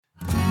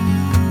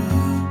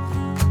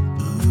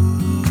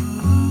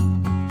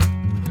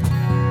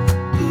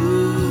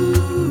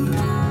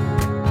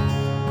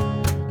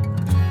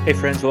Hey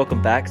friends,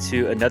 welcome back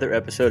to another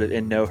episode of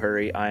In No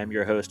Hurry. I am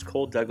your host,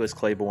 Cole Douglas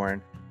Claiborne.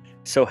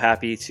 So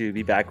happy to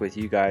be back with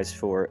you guys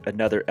for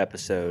another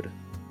episode.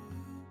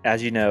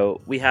 As you know,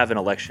 we have an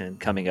election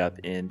coming up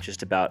in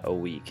just about a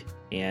week,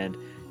 and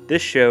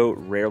this show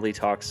rarely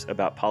talks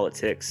about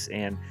politics,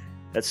 and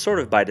that's sort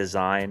of by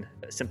design,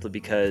 simply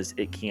because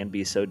it can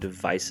be so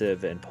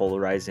divisive and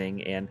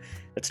polarizing, and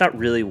that's not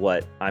really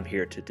what I'm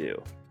here to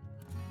do.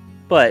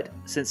 But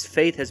since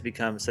faith has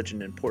become such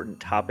an important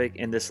topic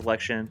in this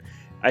election,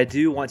 I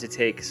do want to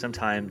take some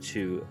time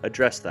to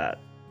address that.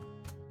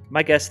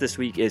 My guest this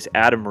week is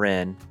Adam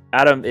Wren.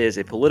 Adam is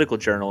a political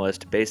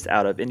journalist based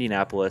out of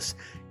Indianapolis.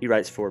 He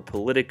writes for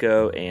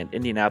Politico and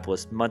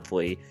Indianapolis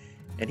Monthly,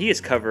 and he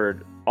has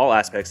covered all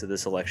aspects of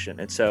this election.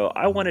 And so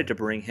I wanted to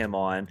bring him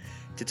on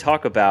to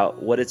talk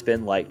about what it's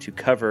been like to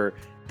cover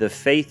the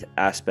faith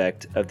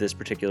aspect of this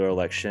particular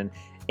election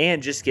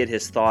and just get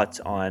his thoughts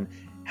on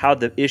how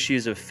the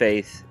issues of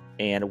faith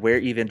and where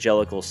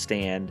evangelicals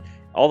stand,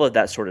 all of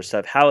that sort of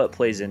stuff, how it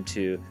plays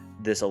into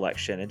this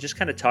election, and just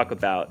kind of talk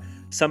about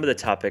some of the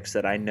topics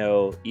that I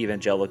know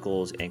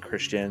evangelicals and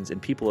Christians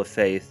and people of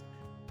faith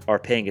are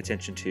paying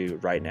attention to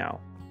right now.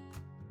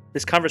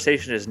 This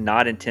conversation is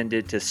not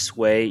intended to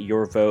sway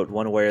your vote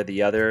one way or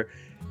the other.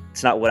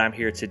 It's not what I'm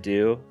here to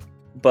do,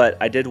 but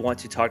I did want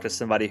to talk to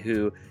somebody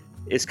who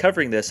is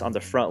covering this on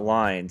the front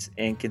lines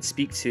and can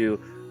speak to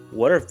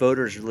what are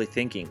voters really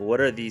thinking? What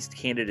are these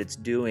candidates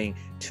doing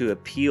to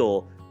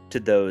appeal to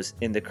those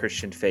in the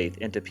Christian faith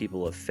and to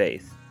people of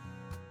faith?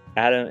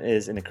 Adam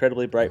is an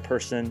incredibly bright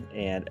person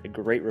and a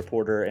great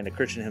reporter and a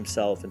Christian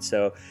himself. And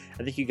so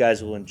I think you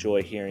guys will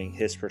enjoy hearing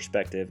his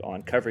perspective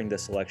on covering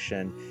this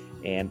election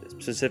and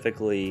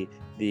specifically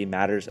the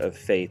matters of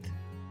faith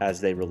as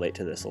they relate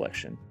to this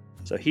election.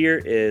 So here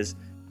is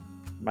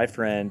my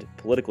friend,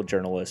 political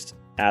journalist,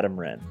 Adam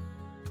Wren.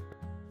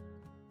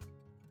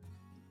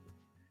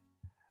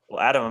 Well,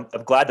 Adam,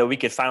 I'm glad that we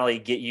could finally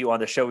get you on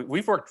the show.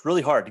 We've worked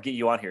really hard to get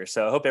you on here.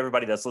 So I hope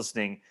everybody that's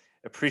listening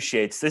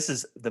appreciates. This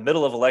is the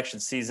middle of election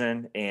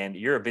season and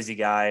you're a busy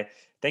guy.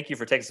 Thank you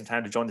for taking some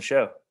time to join the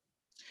show.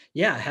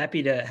 Yeah,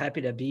 happy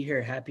to be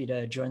here. Happy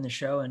to join the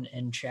show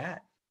and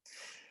chat.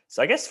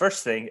 So I guess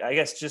first thing,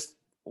 just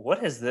what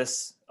has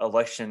this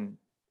election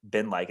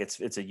been like?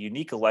 It's a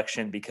unique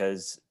election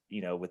because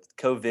with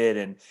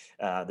COVID and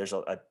there's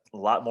a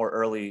lot more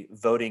early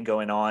voting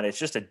going on. It's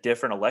just a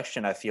different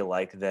election, I feel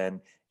like,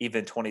 than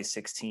even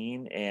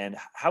 2016. And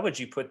how would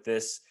you put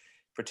this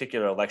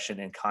particular election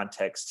in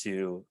context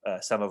to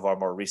some of our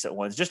more recent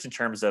ones, just in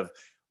terms of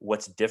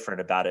what's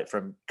different about it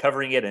from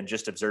covering it and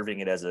just observing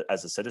it as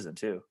a citizen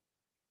too?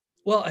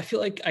 Well, I feel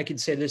like I could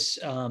say this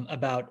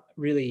about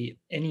really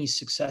any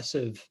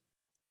successive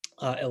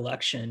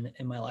election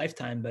in my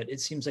lifetime, but it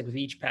seems like with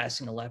each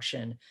passing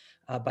election,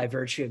 by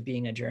virtue of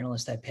being a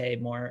journalist, I pay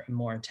more and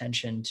more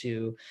attention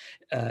to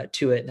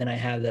it than I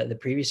have the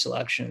previous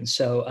election.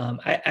 So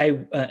I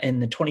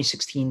in the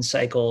 2016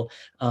 cycle,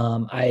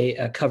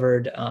 I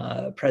covered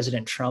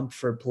President Trump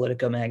for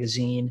Politico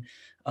magazine.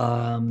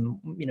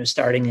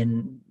 Starting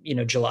in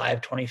July of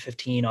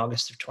 2015,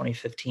 August of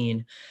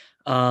 2015.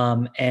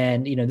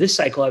 And this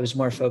cycle, I was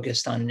more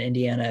focused on an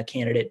Indiana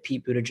candidate,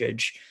 Pete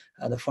Buttigieg,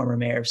 the former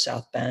mayor of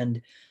South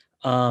Bend.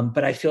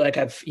 But I feel like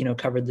I've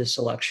covered this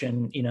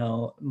election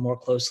more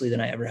closely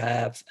than I ever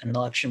have an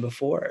election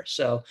before.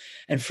 So,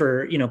 and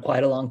for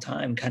quite a long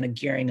time, kind of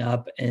gearing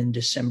up in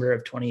December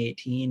of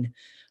 2018.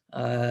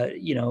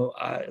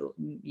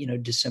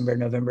 December,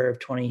 November of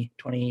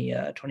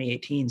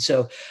 2018.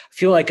 So I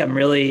feel like I'm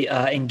really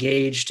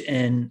engaged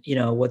in,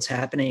 what's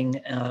happening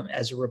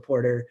as a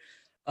reporter.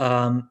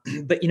 But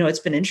it's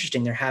been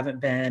interesting. There haven't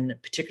been,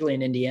 particularly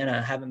in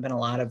Indiana, haven't been a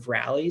lot of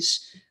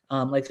rallies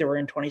like there were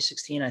in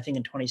 2016. I think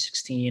in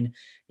 2016,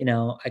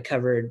 I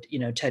covered,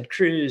 Ted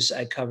Cruz,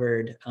 I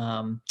covered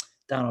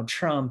Donald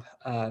Trump,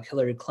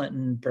 Hillary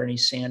Clinton, Bernie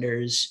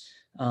Sanders.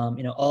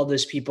 All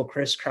those people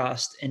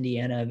crisscrossed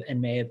Indiana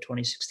in May of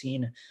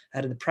 2016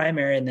 out of the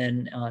primary, and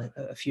then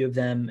a few of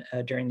them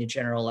during the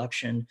general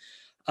election.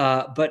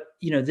 But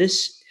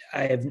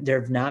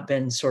there have not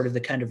been sort of the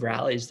kind of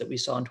rallies that we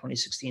saw in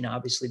 2016,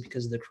 obviously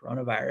because of the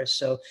coronavirus.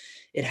 So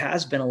it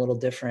has been a little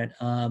different.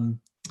 I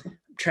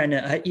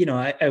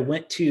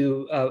went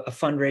to a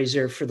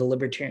fundraiser for the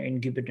Libertarian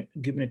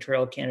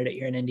gubernatorial candidate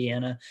here in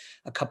Indiana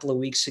a couple of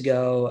weeks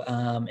ago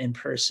in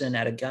person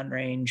at a gun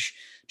range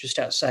just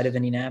outside of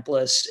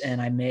Indianapolis. And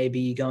I may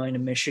be going to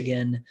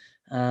Michigan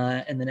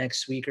in the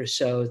next week or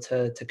so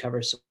to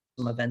cover some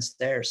events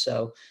there.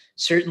 So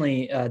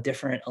certainly a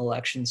different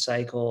election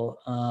cycle,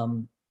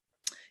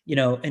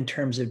 in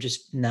terms of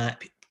just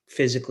not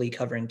physically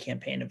covering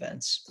campaign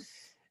events.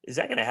 Is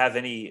that going to have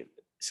any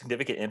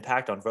significant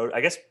impact on vote? I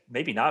guess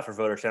maybe not for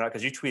voter turnout,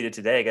 because you tweeted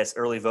today, I guess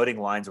early voting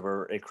lines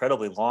were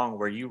incredibly long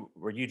where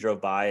you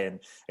drove by, and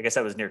I guess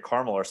that was near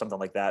Carmel or something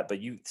like that.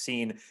 But you've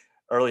seen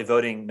early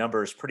voting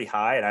numbers pretty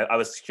high, and I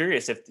was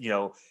curious if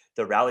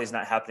the rallies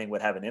not happening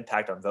would have an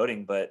impact on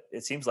voting, but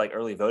it seems like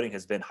early voting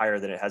has been higher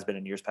than it has been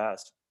in years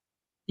past.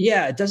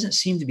 Yeah, it doesn't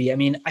seem to be. I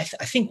mean, I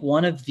think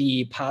one of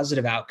the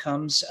positive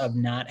outcomes of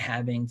not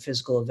having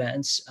physical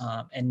events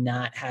and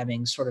not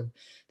having sort of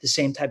the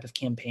same type of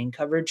campaign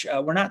coverage,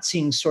 we're not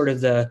seeing sort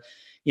of the,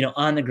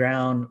 on the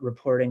ground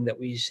reporting that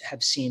we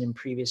have seen in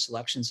previous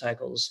election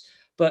cycles.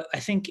 But I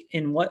think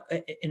in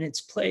its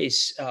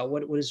place,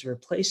 what has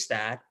replaced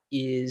that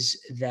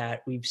is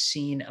that we've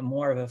seen a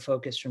more of a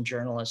focus from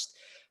journalists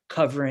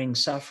covering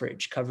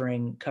suffrage,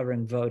 covering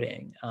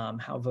voting,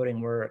 how voting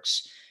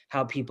works,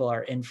 how people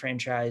are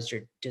enfranchised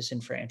or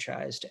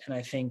disenfranchised. And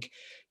I think,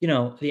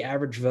 the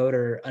average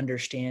voter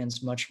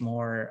understands much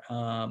more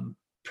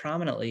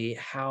prominently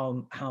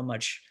how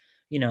much,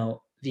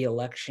 the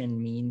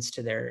election means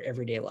to their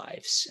everyday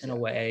lives in a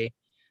Yeah. way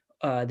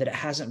that it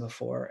hasn't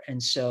before.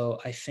 And so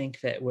I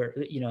think that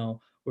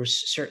we're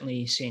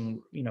certainly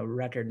seeing,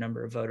 record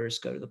number of voters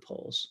go to the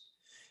polls.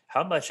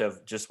 How much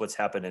of just what's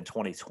happened in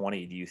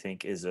 2020 do you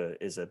think is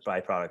a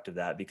byproduct of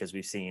that? Because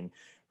we've seen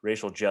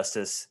racial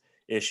justice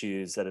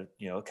issues that have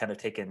kind of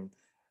taken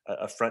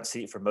a front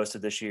seat for most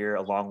of this year,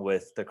 along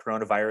with the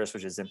coronavirus,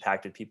 which has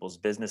impacted people's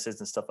businesses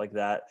and stuff like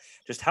that.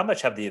 Just how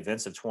much have the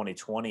events of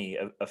 2020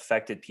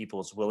 affected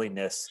people's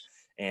willingness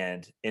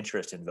and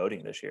interest in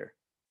voting this year?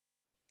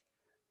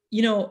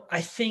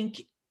 I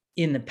think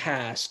in the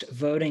past,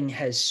 voting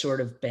has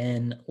sort of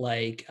been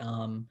like,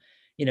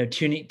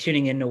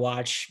 tuning in to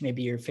watch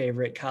maybe your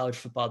favorite college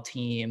football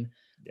team.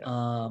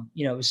 Yeah.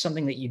 It was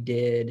something that you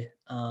did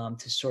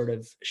to sort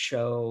of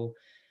show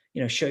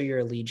your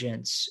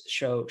allegiance,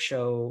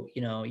 show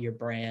your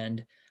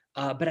brand.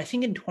 But I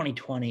think in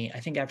 2020, I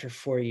think after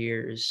 4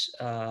 years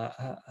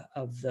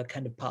of the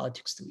kind of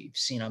politics that we've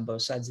seen on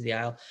both sides of the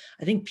aisle,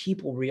 I think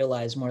people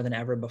realize more than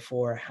ever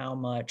before how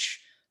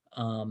much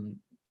um,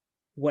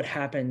 what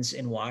happens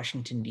in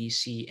Washington,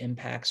 D.C.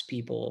 impacts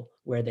people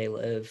where they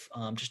live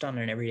just on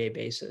an everyday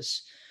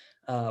basis,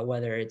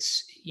 whether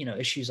it's,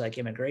 issues like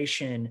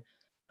immigration,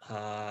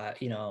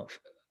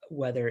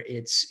 whether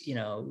it's,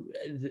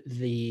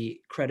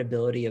 the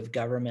credibility of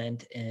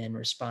government in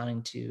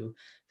responding to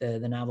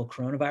the novel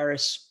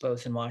coronavirus,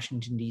 both in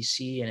Washington,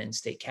 D.C. and in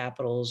state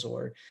capitals,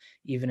 or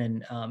even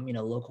in,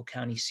 local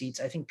county seats.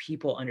 I think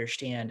people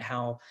understand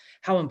how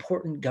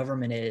important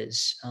government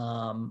is,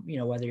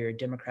 whether you're a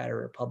Democrat or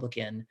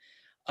Republican,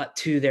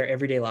 to their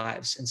everyday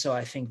lives. And so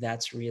I think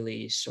that's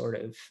really sort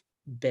of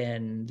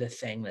been the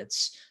thing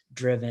that's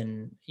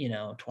driven,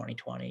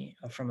 2020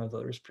 from a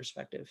voter's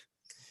perspective.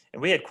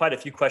 And we had quite a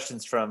few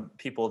questions from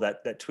people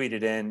that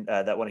tweeted in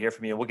that want to hear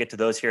from you. And we'll get to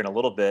those here in a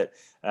little bit.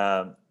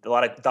 A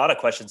lot of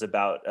questions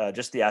about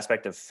just the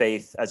aspect of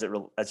faith as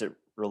it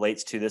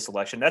relates to this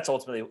election. That's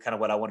ultimately kind of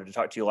what I wanted to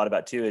talk to you a lot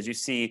about too. As you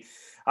see,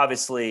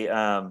 obviously,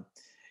 I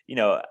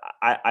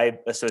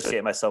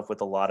associate myself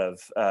with a lot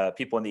of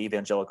people in the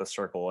evangelical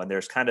circle, and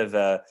there's kind of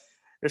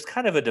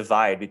a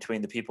divide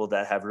between the people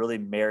that have really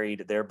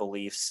married their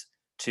beliefs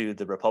to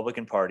the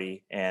Republican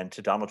Party and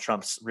to Donald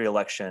Trump's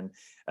reelection,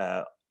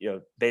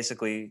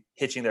 basically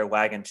hitching their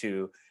wagon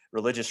to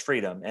religious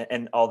freedom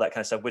and all that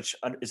kind of stuff, which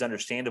is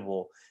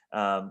understandable.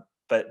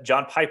 But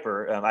John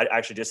Piper, I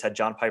actually just had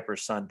John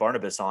Piper's son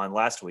Barnabas on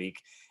last week,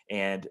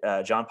 and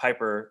John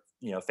Piper,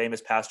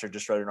 famous pastor,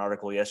 just wrote an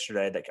article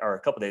yesterday or a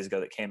couple days ago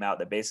that came out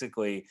that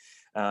basically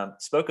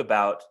spoke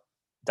about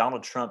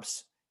Donald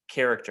Trump's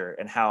character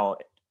and how,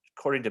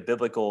 according to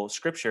biblical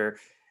scripture,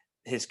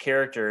 his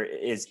character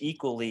is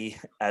equally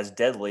as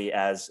deadly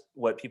as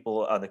what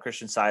people on the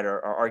Christian side are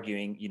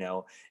arguing,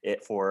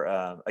 it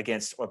for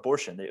against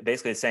abortion. They're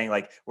basically saying,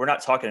 like, we're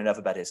not talking enough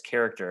about his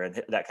character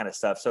and that kind of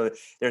stuff. So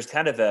there's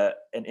kind of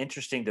an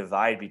interesting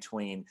divide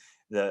between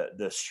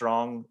the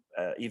strong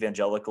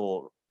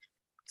evangelical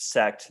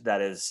sect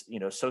that is,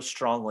 so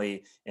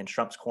strongly in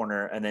Trump's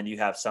corner, and then you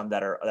have some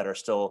that are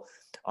still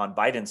on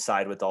Biden's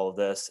side with all of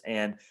this.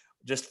 And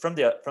just from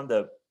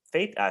the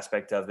faith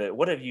aspect of it,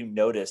 what have you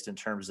noticed in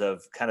terms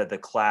of kind of the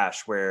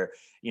clash where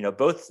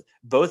both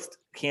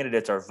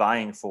candidates are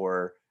vying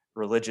for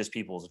religious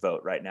people's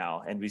vote right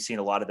now? And we've seen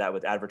a lot of that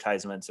with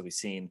advertisements, and we've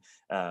seen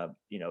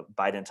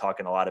Biden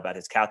talking a lot about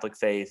his Catholic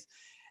faith.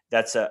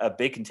 That's a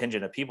big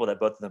contingent of people that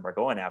both of them are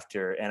going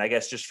after. And I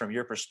guess just from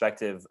your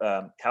perspective,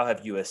 how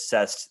have you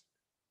assessed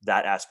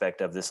that aspect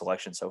of this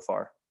election so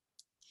far?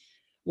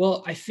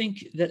 Well, I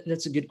think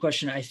that's a good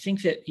question. I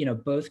think that,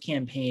 both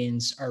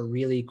campaigns are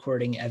really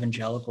courting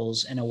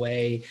evangelicals in a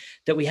way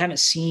that we haven't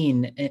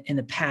seen in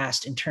the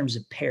past in terms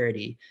of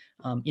parity.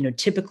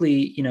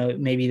 Typically,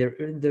 maybe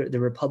the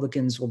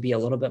Republicans will be a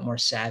little bit more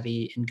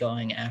savvy in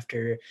going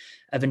after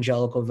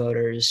evangelical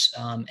voters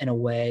in a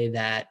way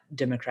that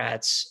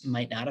Democrats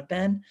might not have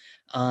been.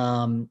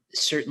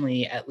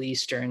 Certainly, at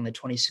least during the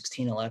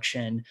 2016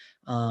 election,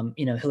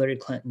 Hillary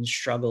Clinton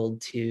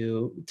struggled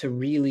to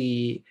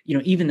really,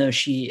 even though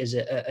she is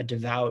a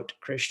devout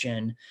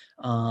Christian,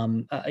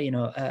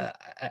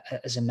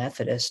 as a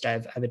Methodist,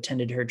 I've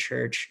attended her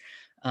church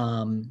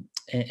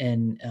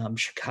in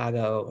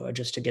Chicago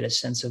just to get a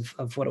sense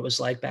of what it was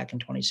like back in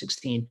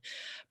 2016.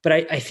 But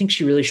I think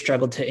she really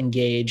struggled to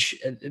engage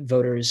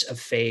voters of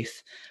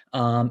faith.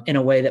 in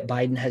a way that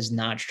Biden has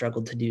not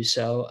struggled to do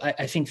so.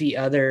 I think the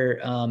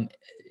other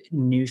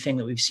new thing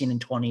that we've seen in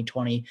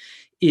 2020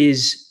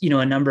 is,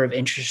 a number of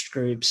interest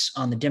groups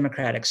on the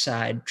Democratic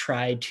side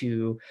try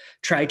to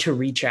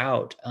reach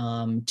out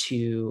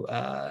to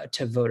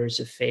voters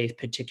of faith,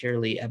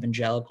 particularly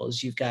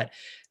evangelicals. You've got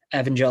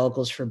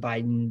Evangelicals for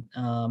Biden,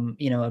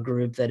 a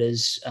group that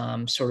is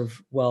sort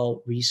of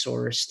well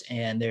resourced,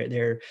 and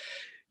they're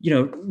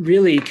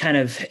really kind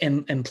of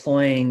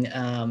employing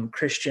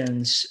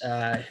Christians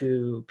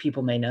who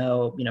people may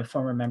know,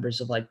 former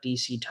members of like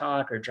DC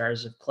Talk or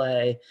Jars of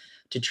Clay,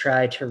 to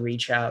try to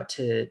reach out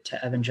to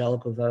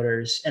evangelical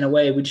voters in a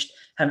way we just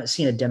haven't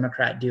seen a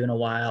Democrat do in a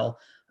while.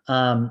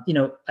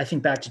 I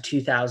think back to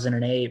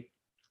 2008,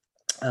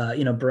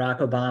 Barack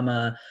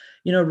Obama,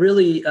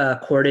 really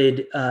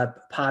courted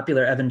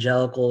popular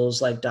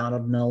evangelicals like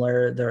Donald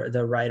Miller,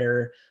 the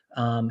writer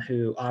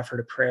who offered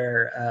a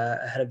prayer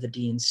ahead of the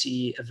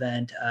DNC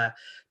event,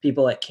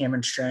 people like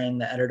Cameron Strang,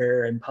 the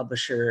editor and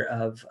publisher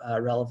of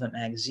Relevant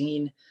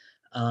Magazine.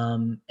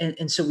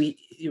 And so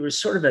there was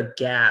sort of a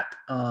gap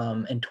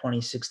in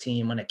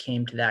 2016 when it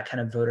came to that kind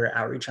of voter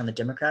outreach on the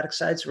Democratic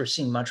side. So we're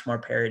seeing much more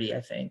parity,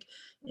 I think,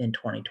 in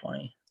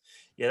 2020.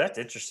 Yeah, that's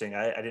interesting.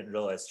 I didn't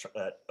realize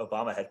that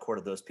Obama had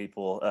courted those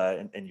people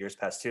in years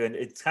past too, and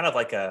it's kind of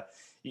like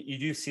you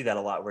do see that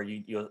a lot where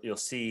you'll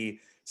see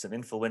some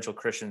influential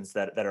Christians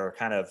that are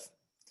kind of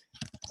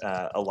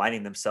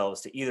aligning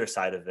themselves to either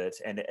side of it,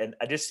 and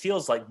it just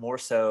feels like more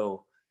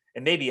so.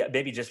 And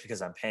maybe just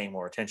because I'm paying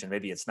more attention,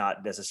 maybe it's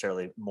not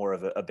necessarily more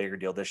of a bigger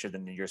deal this year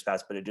than in years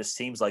past, but it just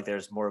seems like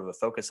there's more of a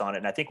focus on it.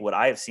 And I think what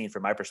I have seen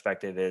from my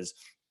perspective is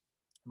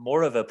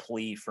more of a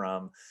plea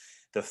from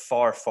the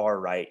far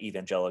right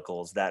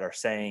evangelicals that are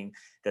saying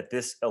that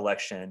this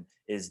election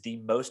is the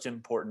most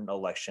important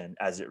election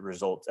as it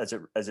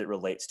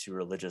relates to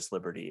religious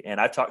liberty.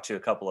 And I've talked to a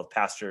couple of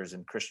pastors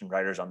and Christian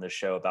writers on this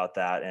show about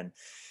that. And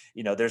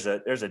there's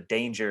a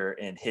danger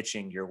in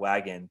hitching your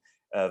wagon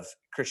of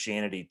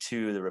Christianity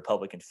to the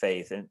Republican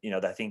faith. And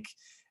I think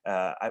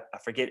I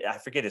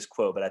forget his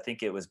quote, but I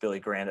think it was Billy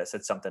Graham that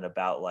said something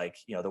about like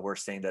the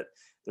worst thing that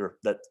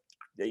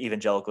the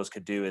evangelicals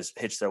could do is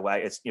hitch their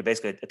wagon. It's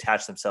basically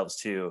attach themselves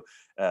to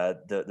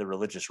the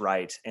religious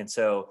right. And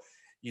so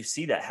you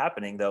see that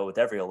happening though with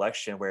every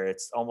election where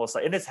it's almost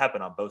like, and it's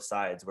happened on both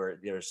sides where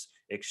there's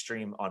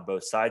extreme on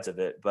both sides of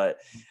it. But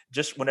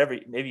just whenever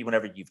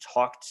you've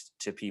talked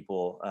to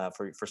people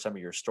for some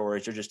of your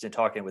stories or just in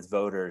talking with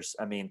voters,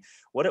 I mean,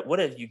 what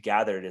have you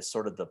gathered as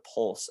sort of the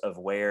pulse of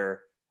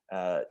where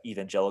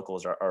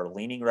evangelicals are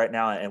leaning right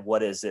now, and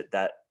what is it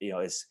that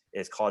is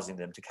causing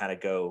them to kind of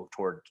go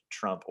toward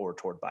Trump or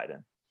toward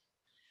Biden?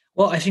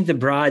 Well, I think the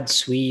broad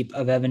sweep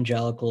of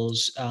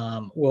evangelicals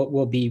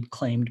will be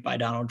claimed by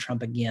Donald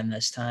Trump again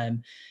this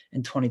time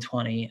in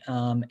 2020.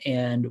 I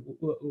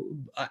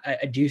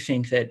do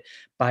think that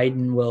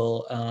Biden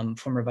will,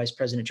 former Vice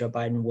President Joe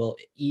Biden will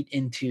eat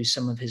into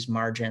some of his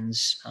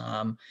margins,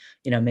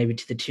 maybe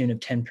to the tune of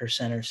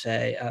 10% or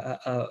say,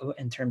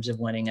 in terms of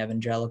winning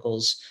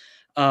evangelicals.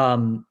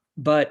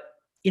 But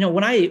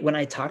when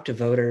I talk to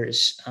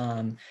voters,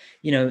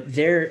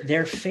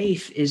 their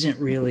faith isn't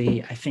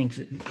really, I think,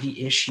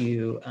 the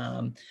issue.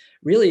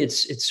 Really,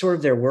 it's sort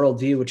of their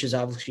worldview, which is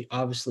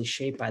obviously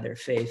shaped by their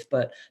faith.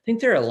 But I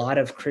think there are a lot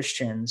of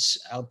Christians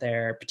out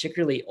there,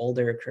 particularly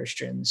older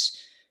Christians,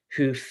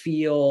 who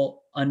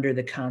feel under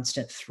the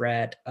constant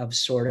threat of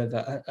sort of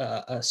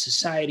a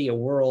society, a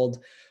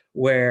world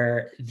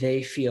where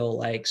they feel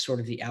like sort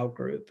of the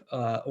outgroup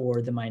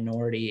or the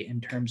minority in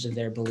terms of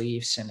their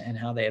beliefs and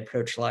how they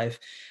approach life.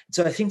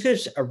 So I think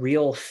there's a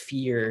real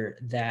fear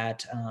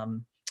that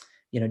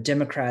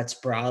Democrats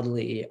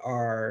broadly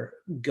are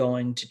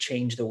going to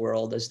change the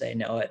world as they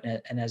know it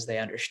and as they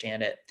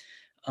understand it.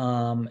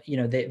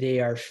 They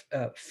are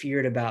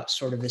feared about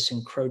sort of this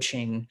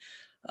encroaching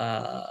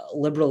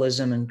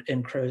liberalism and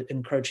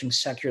encroaching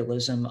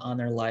secularism on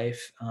their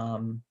life.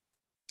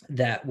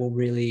 That will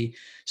really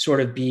sort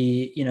of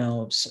be,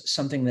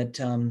 something that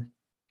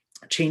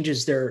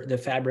changes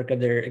the fabric of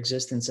their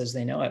existence as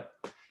they know it.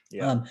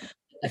 Yeah.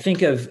 I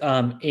think of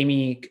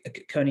Amy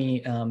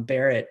Coney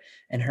Barrett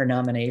and her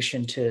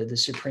nomination to the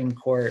Supreme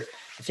Court.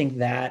 I think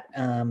that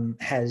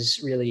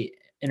has really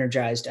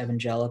energized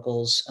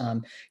evangelicals.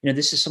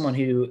 This is someone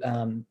who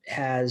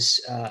has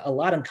a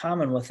lot in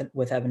common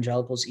with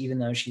evangelicals, even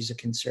though she's a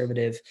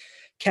conservative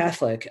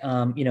Catholic.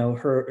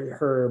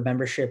 Her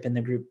membership in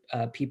the group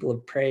People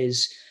of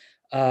Praise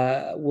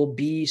will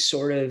be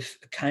sort of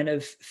kind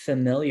of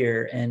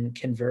familiar and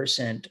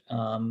conversant,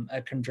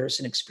 a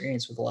conversant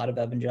experience with a lot of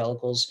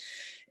evangelicals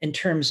in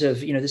terms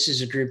of, this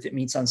is a group that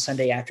meets on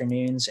Sunday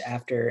afternoons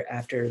after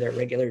their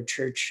regular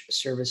church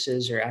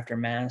services or after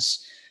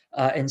Mass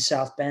in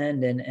South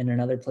Bend and in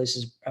other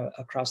places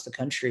across the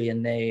country.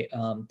 And they,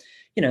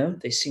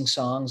 they sing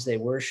songs, they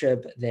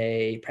worship,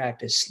 they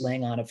practice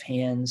laying on of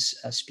hands,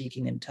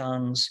 speaking in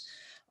tongues.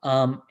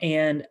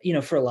 And,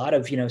 for a lot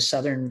of,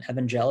 Southern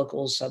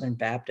evangelicals, Southern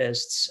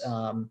Baptists,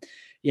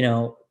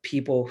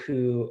 people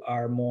who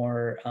are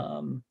more,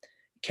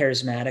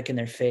 charismatic in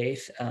their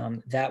faith,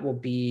 that will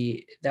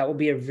be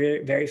a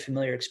very, very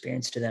familiar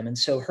experience to them. And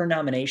so her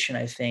nomination,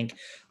 I think,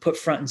 put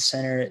front and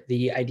center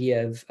the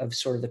idea of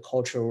sort of the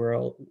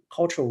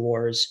cultural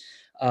wars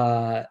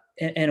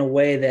in a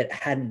way that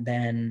hadn't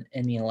been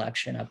in the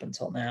election up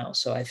until now.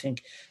 So I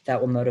think that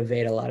will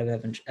motivate a lot of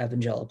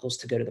evangelicals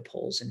to go to the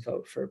polls and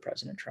vote for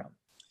President Trump.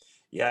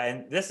 Yeah,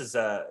 and this is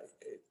a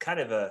kind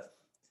of a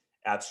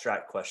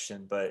abstract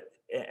question, but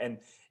and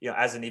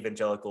as an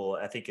evangelical,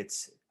 I think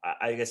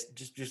I guess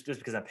just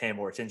because I'm paying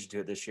more attention to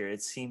it this year,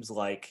 it seems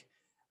like,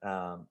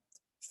 um,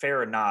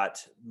 fair or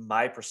not,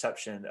 my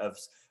perception of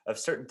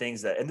certain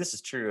things that, and this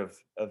is true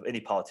of any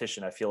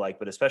politician, I feel like,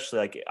 but especially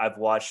like I've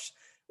watched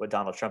what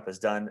Donald Trump has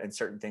done in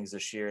certain things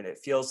this year, and it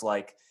feels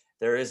like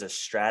there is a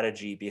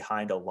strategy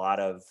behind a lot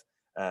of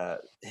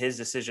his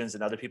decisions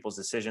and other people's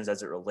decisions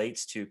as it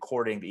relates to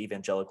courting the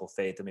evangelical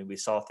faith. I mean, we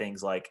saw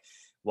things like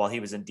while he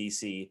was in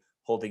DC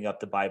holding up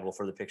the Bible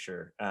for the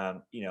picture,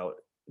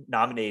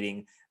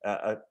 nominating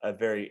a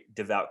very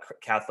devout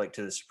Catholic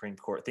to the Supreme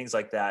Court, things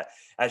like that.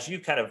 As you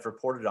kind of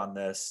reported on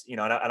this, and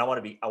I want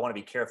to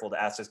be careful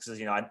to ask this because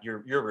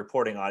you're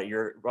reporting on it,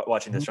 you're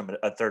watching this Mhm. from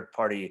a third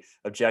party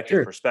objective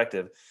Sure.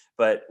 perspective.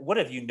 But what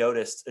have you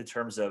noticed in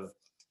terms of,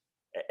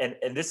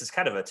 and this is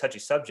kind of a touchy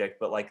subject,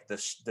 but like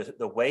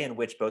the way in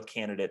which both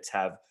candidates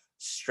have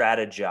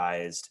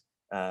strategized,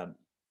 um,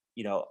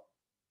 you know,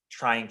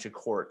 trying to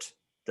court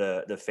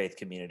the faith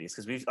communities,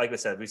 because we've, like I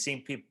said, we've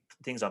seen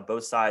things on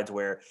both sides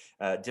where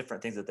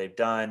different things that they've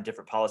done,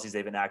 different policies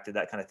they've enacted,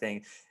 that kind of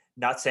thing.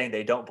 Not saying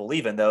they don't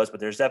believe in those, but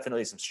there's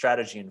definitely some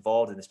strategy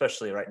involved, and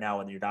especially right now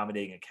when you're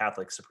nominating a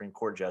Catholic Supreme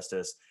Court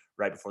justice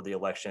right before the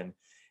election,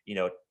 you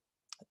know,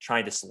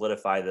 trying to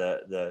solidify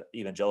the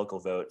evangelical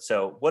vote.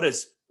 So what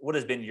has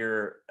been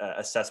your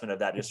assessment of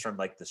that, just from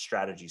like the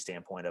strategy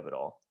standpoint of it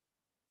all?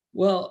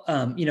 Well,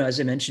 as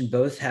I mentioned,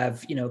 both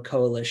have,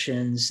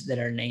 coalitions that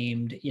are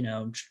named,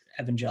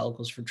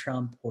 evangelicals for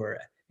Trump or,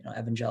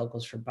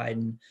 evangelicals for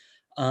Biden.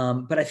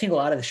 But I think a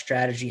lot of the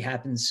strategy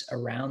happens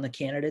around the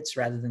candidates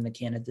rather than the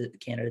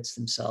candidates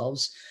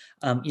themselves.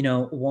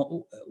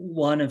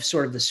 One of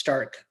sort of the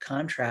stark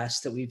contrasts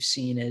that we've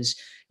seen is,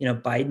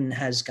 Biden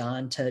has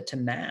gone to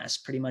mass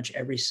pretty much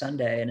every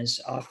Sunday and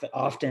is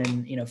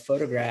often,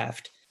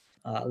 photographed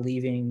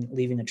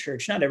leaving the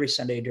church. Not every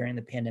Sunday during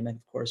the pandemic,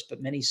 of course,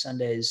 but many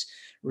Sundays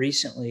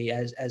recently,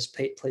 as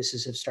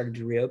places have started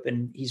to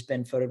reopen, he's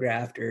been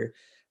photographed or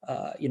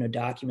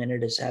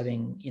documented as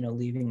having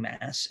leaving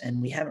mass,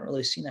 and we haven't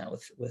really seen that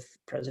with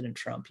President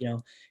Trump.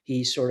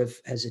 He sort of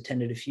has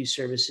attended a few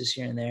services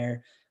here and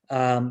there,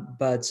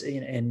 but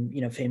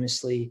and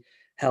famously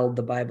held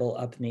the Bible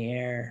up in the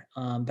air.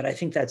 But I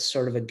think that's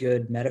sort of a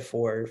good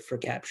metaphor for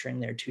capturing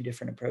their two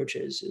different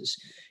approaches. Is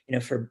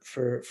for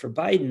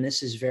Biden,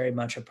 this is very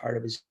much a part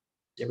of his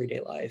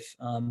everyday life.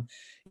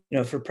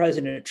 For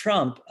President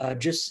Trump,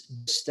 just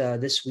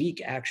this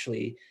week,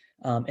 actually,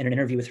 in an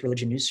interview with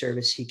Religion News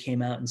Service, he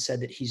came out and said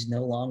that he's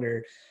no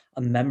longer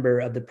a member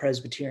of the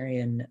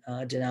Presbyterian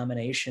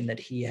denomination that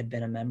he had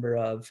been a member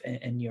of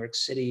in New York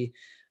City,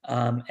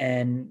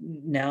 and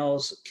now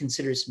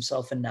considers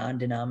himself a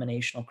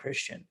non-denominational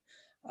Christian,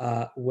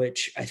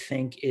 which I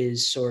think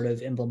is sort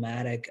of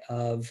emblematic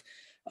of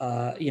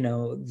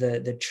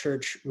the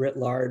church writ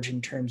large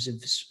in terms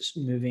of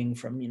moving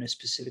from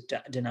specific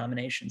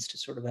denominations to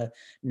sort of a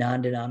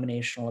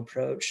non-denominational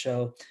approach.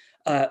 So,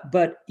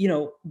 but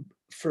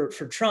for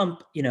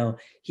Trump,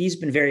 he's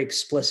been very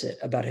explicit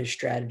about his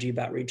strategy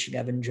about reaching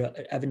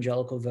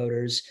evangelical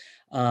voters.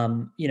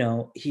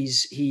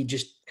 He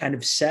just kind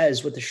of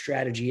says what the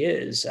strategy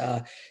is.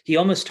 He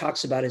almost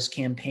talks about his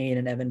campaign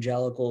and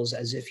evangelicals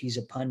as if he's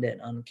a pundit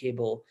on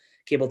cable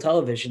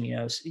television.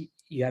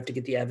 You have to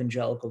get the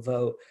evangelical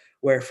vote.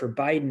 Where for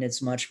Biden,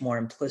 it's much more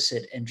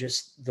implicit in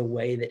just the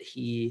way that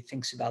he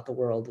thinks about the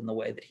world and the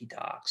way that he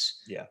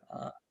talks Yeah.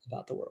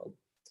 about the world.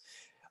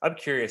 I'm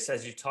curious,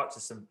 as you talk to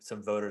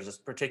some voters,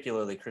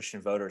 particularly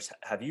Christian voters,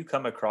 have you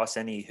come across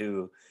any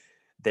who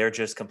they're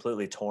just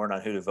completely torn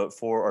on who to vote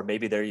for, or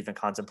maybe they're even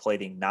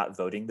contemplating not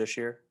voting this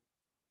year?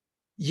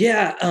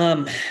 Yeah,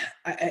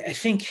 I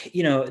think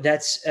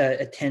that's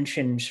a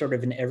tension sort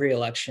of in every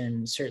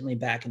election. Certainly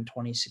back in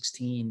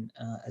 2016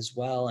 as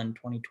well, and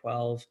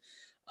 2012.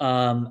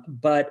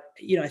 But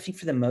I think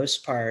for the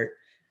most part,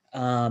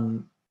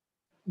 um,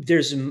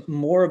 there's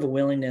more of a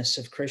willingness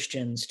of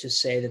Christians to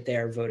say that they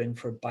are voting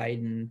for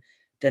Biden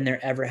than there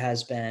ever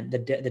has been, the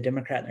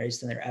Democrat race,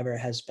 than there ever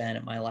has been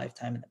in my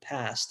lifetime in the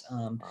past.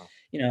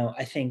 Wow.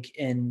 I think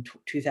in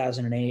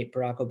 2008,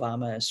 Barack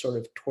Obama sort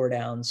of tore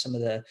down some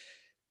of the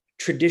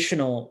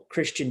traditional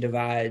Christian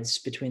divides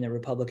between the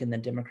Republican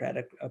and the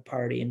Democratic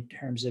Party in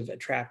terms of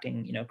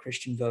attracting,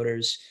 Christian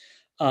voters.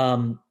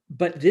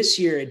 But this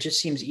year, it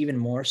just seems even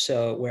more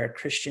so, where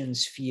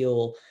Christians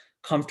feel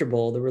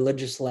comfortable, the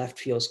religious left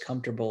feels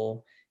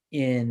comfortable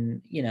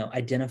in,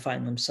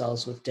 identifying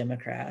themselves with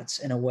Democrats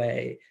in a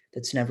way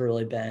that's never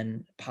really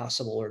been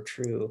possible or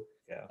true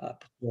Yeah.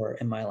 before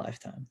in my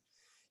lifetime.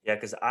 Yeah,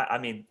 because I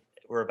mean,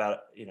 we're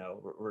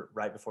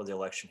right before the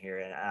election here,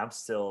 and I'm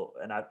still,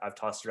 and I've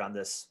tossed around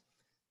this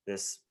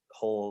this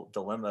whole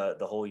dilemma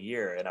the whole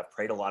year, and I've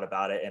prayed a lot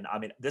about it. And I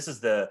mean, this is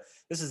the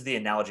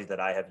analogy that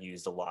I have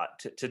used a lot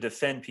to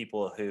defend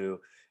people who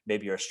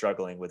maybe are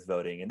struggling with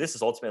voting. And this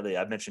is ultimately,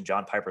 I mentioned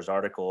John Piper's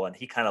article, and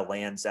he kind of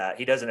lands at,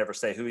 he doesn't ever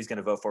say who he's going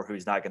to vote for, who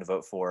he's not going to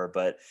vote for,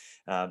 but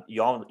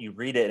you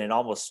read it and it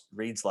almost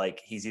reads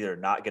like he's either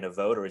not going to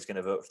vote or he's going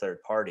to vote for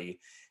third party.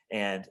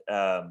 And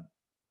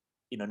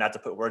not to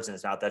put words in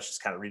his mouth, that's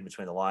just kind of reading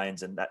between the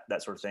lines and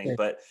that sort of thing. Sure.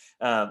 But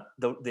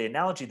the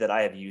analogy that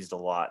I have used a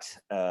lot,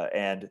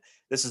 and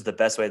this is the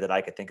best way that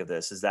I could think of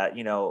this, is that,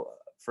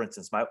 for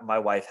instance, my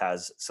wife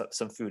has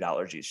some food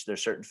allergies.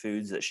 There's certain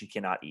foods that she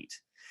cannot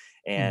eat.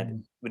 And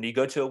Mhm. when you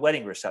go to a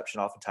wedding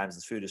reception, oftentimes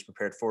the food is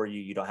prepared for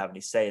you. You don't have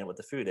any say in what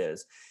the food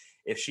is.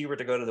 If she were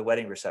to go to the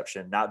wedding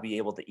reception, not be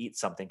able to eat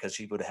something because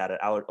she would have had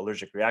an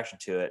allergic reaction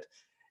to it,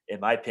 in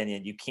my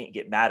opinion, you can't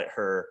get mad at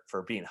her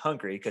for being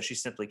hungry because she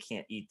simply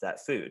can't eat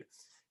that food.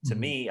 To Mhm.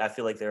 me, I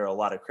feel like there are a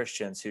lot of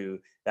Christians who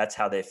that's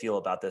how they feel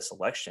about this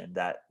election.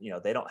 That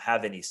they don't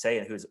have any say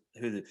in who's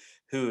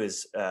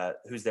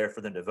there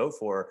for them to vote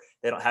for.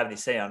 They don't have any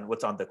say on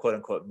what's on the quote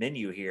unquote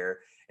menu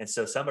here, and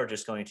so some are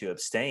just going to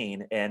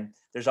abstain. And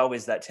there's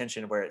always that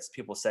tension where it's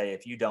people say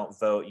if you don't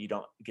vote, you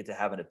don't get to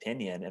have an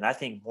opinion. And I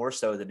think more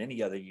so than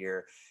any other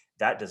year,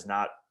 that does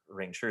not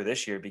ring true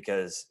this year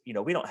because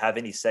we don't have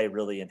any say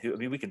really in who. I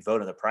mean, we can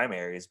vote in the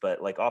primaries,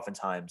 but like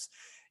oftentimes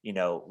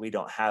we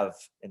don't have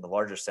in the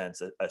larger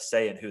sense a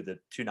say in who the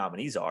two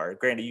nominees are.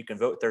 Granted, you can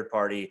vote third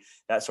party,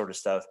 that sort of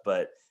stuff,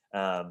 but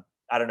I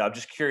don't know, I'm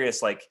just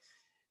curious, like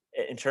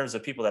in terms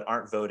of people that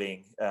aren't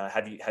voting,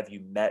 have you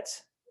met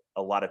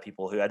a lot of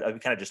people who we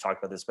kind of just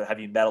talked about this, but have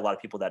you met a lot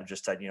of people that have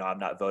just said, I'm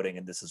not voting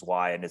and this is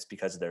why, and it's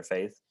because of their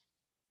faith?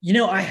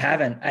 I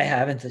haven't. I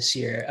haven't this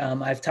year.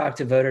 I've talked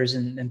to voters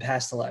in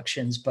past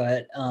elections,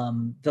 but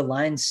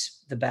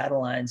the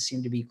battle lines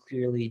seem to be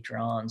clearly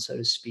drawn, so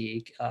to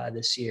speak,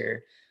 this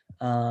year.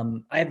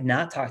 I have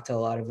not talked to a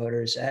lot of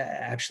voters,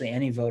 actually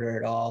any voter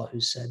at all,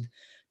 who said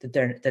that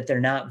they're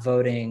not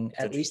voting,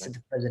 That's at least at interesting.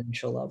 the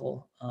presidential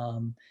level.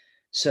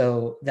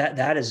 So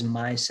that is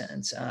my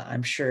sense.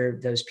 I'm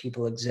sure those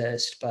people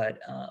exist, but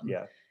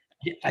Yeah.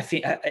 I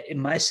feel, in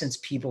my sense,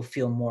 people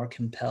feel more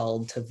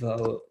compelled to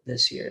vote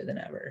this year than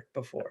ever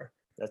before.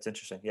 That's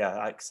interesting.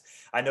 Yeah,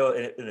 I know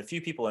in a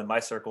few people in my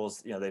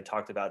circles, they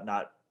talked about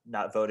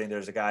not voting.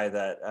 There's a guy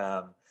that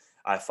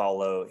I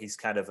follow. He's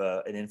kind of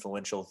an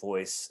influential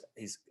voice.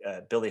 He's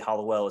Billy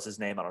Hollowell is his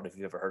name. I don't know if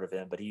you've ever heard of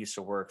him, but he used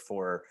to work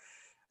for,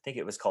 I think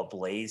it was called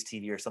Blaze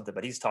TV or something.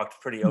 But he's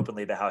talked pretty Hmm.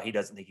 openly about how he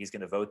doesn't think he's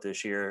going to vote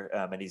this year,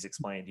 and he's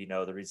explained,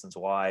 the reasons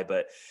why.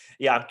 But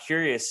yeah, I'm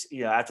curious,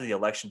 after the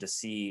election to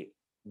see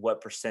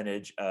what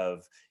percentage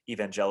of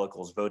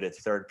evangelicals voted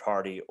third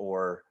party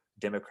or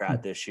Democrat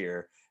Hmm. this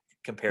year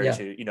compared Yeah.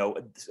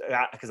 to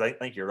because I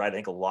think you're right. I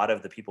think a lot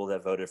of the people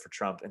that voted for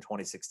Trump in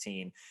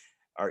 2016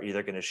 are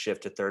either going to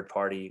shift to third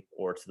party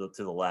or to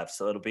the left.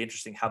 So it'll be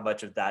interesting how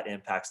much of that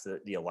impacts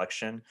the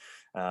election.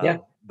 Yeah.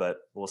 But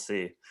we'll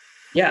see.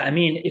 Yeah. I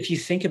mean, if you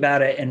think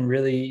about it in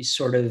really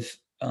sort of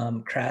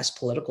crass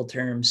political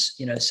terms,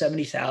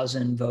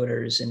 70,000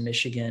 voters in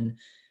Michigan,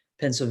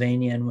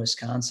 Pennsylvania, and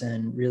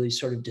Wisconsin really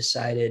sort of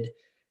decided,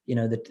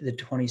 the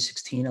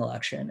 2016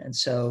 election. And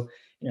so,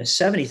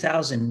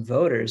 70,000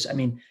 voters. I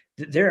mean,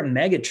 there are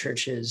mega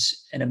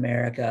churches in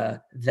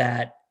America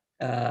that,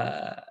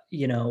 a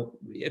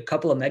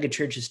couple of mega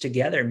churches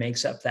together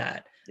makes up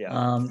that.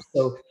 Yeah.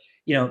 So,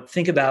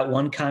 think about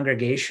one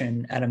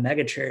congregation at a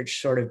mega church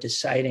sort of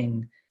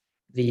deciding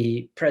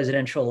the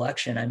presidential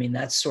election. I mean,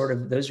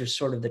 those are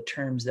sort of the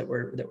terms that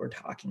we're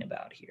talking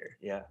about here.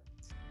 Yeah.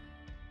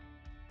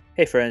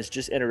 Hey, friends,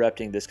 just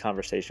interrupting this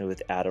conversation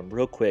with Adam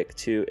real quick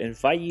to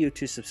invite you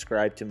to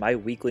subscribe to my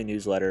weekly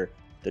newsletter,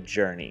 The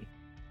Journey.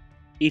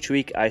 Each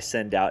week, I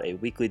send out a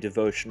weekly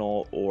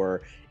devotional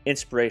or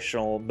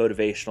inspirational,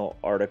 motivational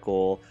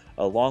article,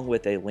 along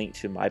with a link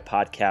to my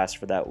podcast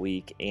for that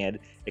week. And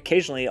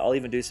occasionally, I'll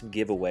even do some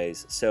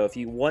giveaways. So if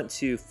you want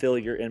to fill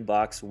your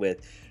inbox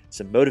with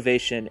some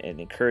motivation and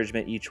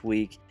encouragement each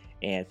week,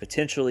 and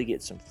potentially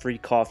get some free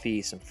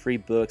coffee, some free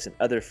books, and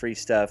other free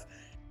stuff,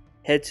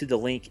 head to the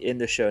link in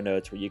the show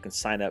notes where you can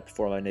sign up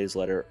for my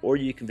newsletter, or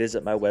you can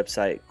visit my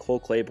website,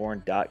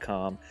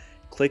 coleclayborn.com.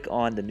 Click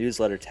on the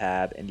newsletter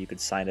tab and you can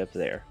sign up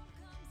there.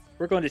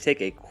 We're going to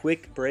take a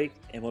quick break,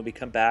 and when we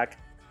come back,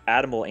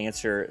 Adam will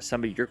answer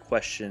some of your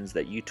questions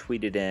that you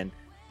tweeted in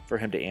for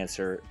him to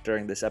answer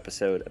during this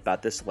episode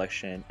about this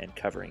election and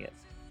covering it.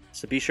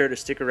 So be sure to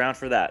stick around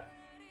for that.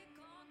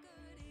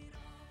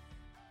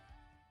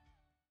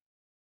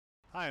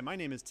 Hi, my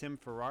name is Tim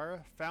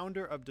Ferrara,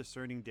 founder of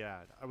Discerning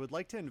Dad. I would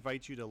like to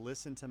invite you to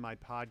listen to my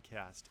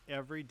podcast,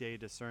 Everyday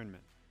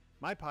Discernment.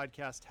 My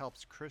podcast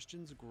helps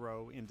Christians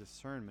grow in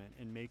discernment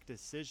and make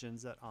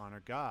decisions that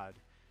honor God.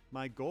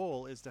 My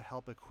goal is to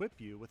help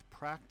equip you with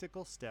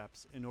practical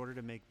steps in order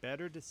to make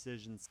better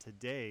decisions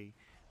today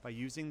by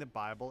using the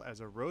Bible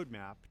as a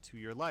roadmap to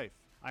your life.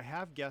 I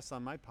have guests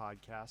on my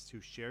podcast who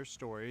share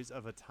stories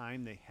of a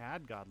time they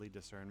had godly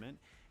discernment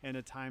and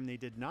a time they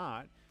did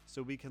not,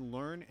 so we can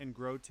learn and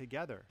grow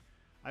together.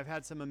 I've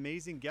had some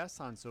amazing guests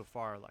on so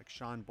far, like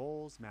Sean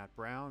Bowles, Matt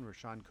Brown,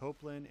 Rashawn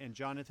Copeland, and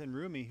Jonathan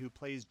Rumi, who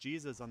plays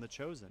Jesus on The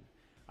Chosen.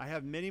 I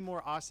have many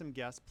more awesome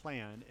guests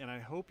planned, and I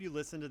hope you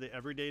listen to the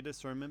Everyday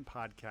Discernment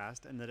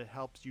podcast and that it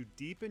helps you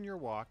deepen your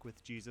walk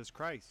with Jesus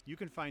Christ. You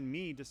can find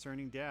me,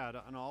 Discerning Dad,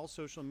 on all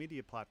social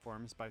media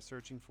platforms by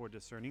searching for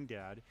Discerning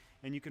Dad,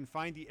 and you can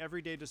find the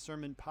Everyday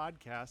Discernment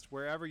podcast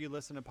wherever you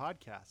listen to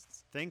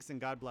podcasts. Thanks,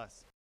 and God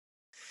bless.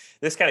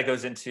 This kind of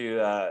goes into,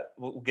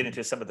 we'll get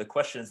into some of the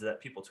questions that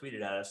people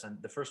tweeted at us.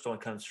 And the first one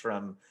comes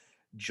from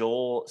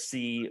Joel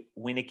C.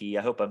 Winicky.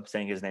 I hope I'm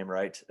saying his name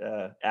right,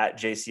 at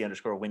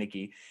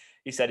JC_Winicky.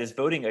 He said, is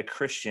voting as a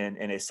Christian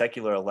in a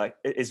secular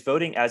election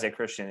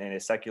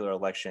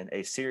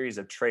a series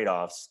of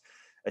trade-offs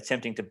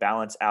attempting to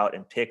balance out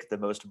and pick the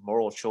most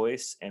moral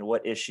choice? And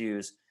what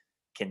issues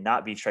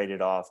cannot be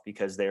traded off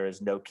because there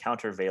is no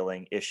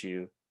countervailing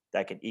issue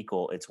that can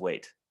equal its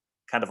weight?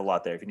 Kind of a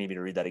lot there. If you need me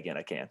to read that again,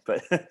 I can.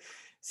 But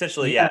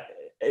essentially,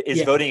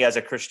 is voting as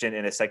a Christian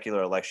in a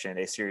secular election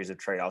a series of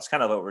trade-offs?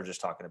 Kind of what we're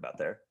just talking about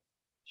there.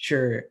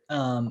 Sure.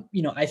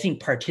 I think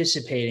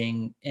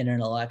participating in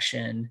an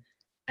election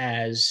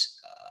as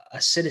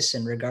a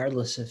citizen,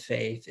 regardless of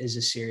faith, is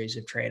a series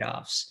of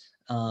trade-offs.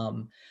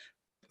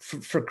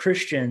 For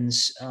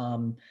Christians,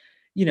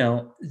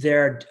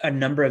 there are a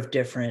number of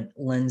different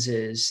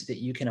lenses that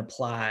you can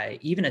apply,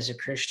 even as a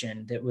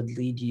Christian, that would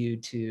lead you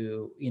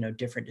to,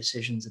 different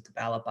decisions at the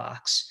ballot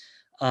box.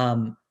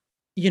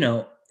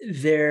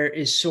 There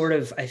is sort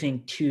of, I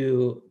think,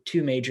 two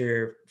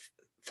major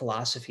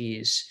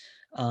philosophies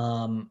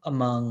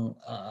among,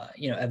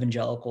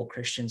 evangelical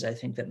Christians, I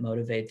think, that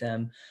motivate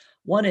them.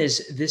 One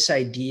is this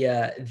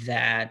idea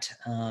that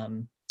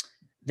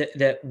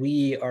that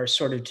we are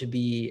sort of to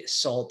be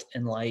salt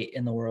and light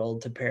in the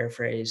world, to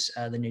paraphrase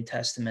the New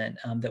Testament,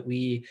 that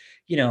we,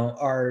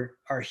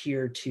 are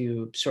here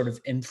to sort of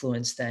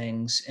influence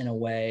things in a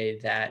way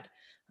that,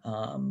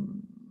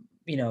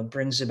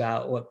 brings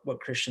about what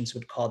Christians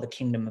would call the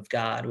kingdom of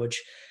God,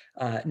 which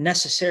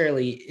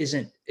necessarily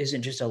isn't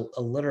just a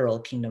literal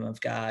kingdom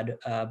of God,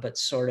 but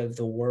sort of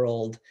the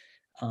world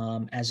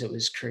as it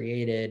was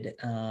created.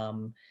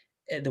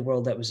 The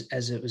world that was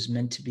as it was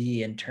meant to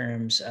be in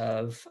terms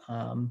of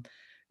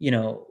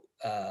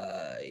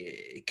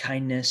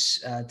kindness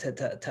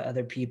to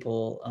other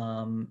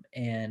people,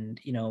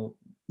 and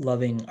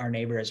loving our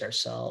neighbor as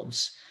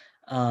ourselves,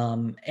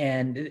 and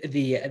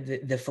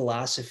the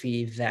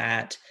philosophy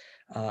that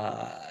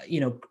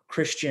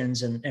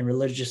Christians and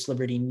religious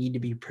liberty need to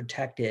be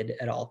protected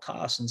at all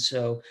costs. And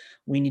so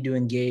we need to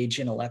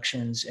engage in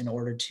elections in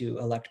order to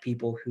elect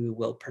people who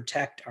will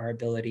protect our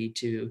ability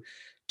to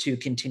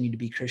continue to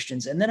be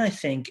Christians. And then I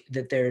think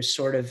that there's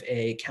sort of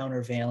a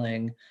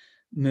countervailing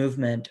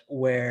movement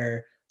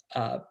where,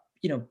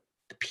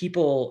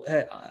 people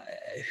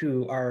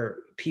who are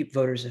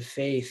voters of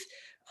faith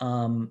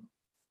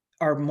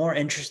are more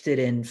interested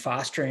in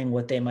fostering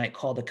what they might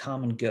call the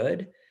common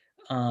good.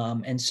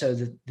 And so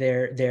that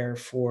they're there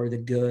for the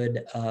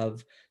good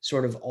of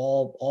sort of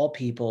all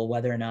people,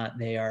 whether or not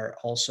they are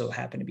also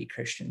happen to be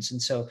Christians.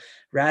 And so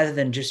rather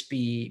than just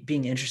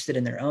being interested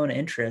in their own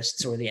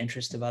interests or the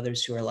interests of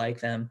others who are like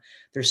them,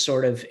 they're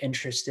sort of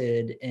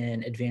interested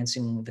in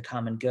advancing the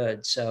common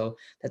good. So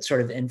that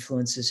sort of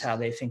influences how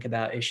they think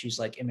about issues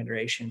like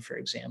immigration, for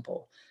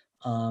example,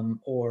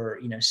 or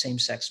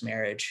same-sex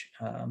marriage.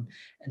 And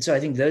so I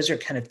think those are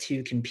kind of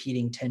two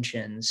competing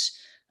tensions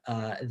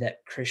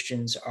that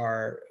Christians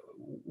are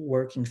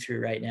working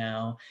through right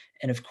now.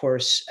 And of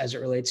course, as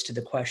it relates to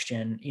the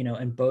question,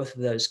 in both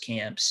of those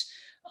camps,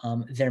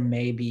 there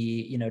may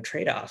be,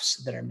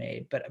 trade-offs that are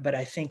made. But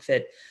I think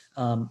that,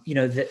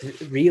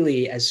 that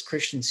really, as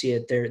Christians see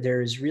it,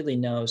 there is really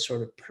no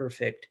sort of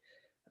perfect.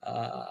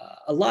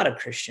 A lot of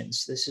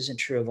Christians, this isn't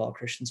true of all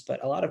Christians,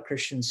 but a lot of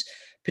Christians,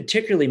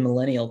 particularly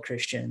millennial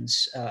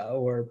Christians,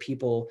 or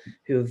people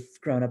who have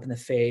grown up in the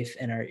faith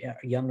and are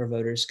younger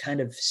voters,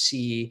 kind of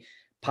see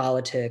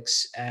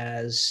politics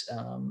as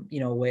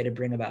a way to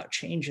bring about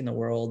change in the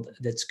world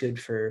that's good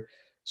for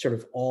sort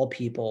of all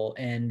people,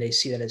 and they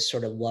see that as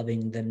sort of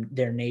loving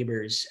their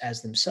neighbors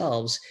as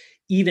themselves,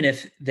 even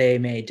if they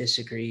may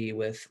disagree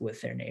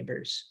with their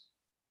neighbors.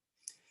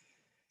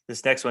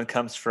 This next one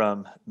comes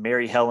from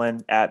Mary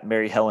Helen at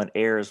Mary Helen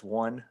Ayers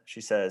 1.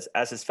 She says,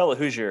 as his fellow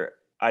Hoosier,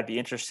 I'd be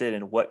interested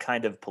in what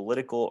kind of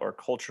political or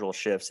cultural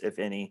shifts, if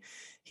any,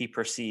 he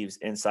perceives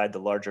inside the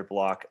larger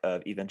block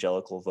of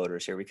evangelical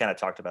voters here. We kind of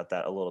talked about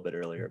that a little bit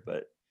earlier,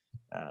 but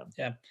I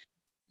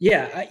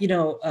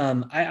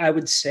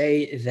would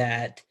say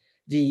that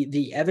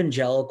the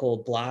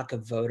evangelical block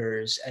of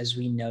voters, as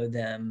we know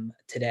them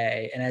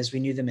today, and as we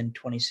knew them in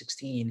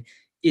 2016,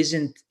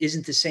 isn't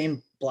the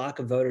same block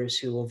of voters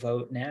who are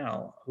voting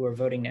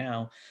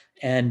now,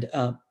 and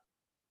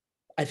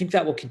I think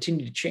that will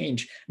continue to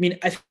change. I mean,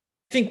 I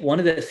think one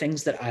of the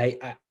things that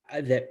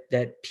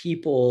that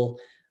people,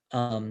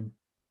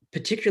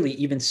 particularly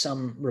even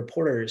some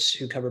reporters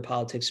who cover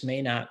politics,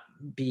 may not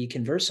be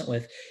conversant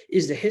with,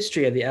 is the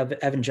history of the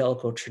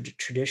evangelical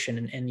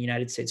tradition in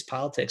United States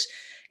politics,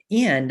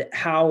 and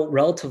how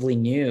relatively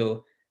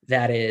new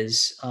that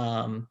is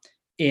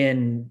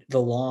in the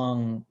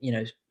long,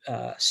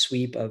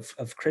 sweep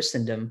of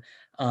Christendom.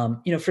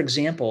 For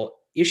example,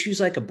 issues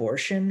like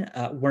abortion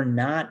were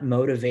not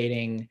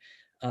motivating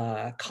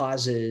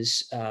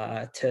causes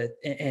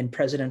in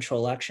presidential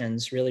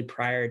elections really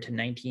prior to the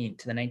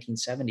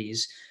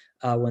 1970s,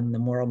 when the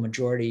moral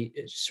majority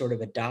sort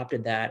of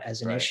adopted that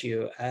as an Right.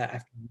 issue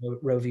after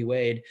Roe v.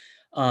 Wade.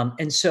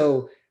 And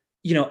so,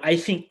 I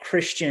think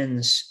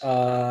Christians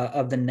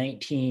of the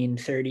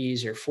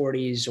 1930s or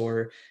 40s,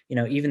 or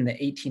even the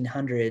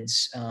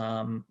 1800s,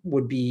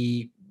 would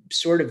be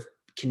sort of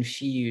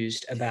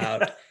confused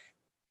about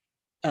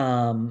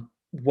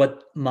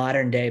what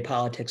modern day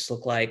politics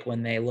look like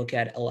when they look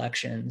at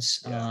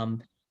elections. Yeah.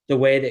 The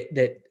way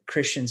that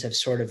Christians have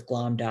sort of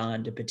glommed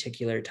on to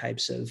particular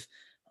types of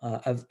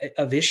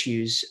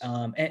issues,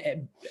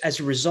 and as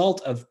a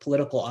result of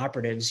political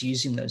operatives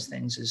using those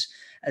things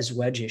as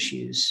wedge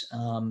issues.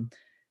 So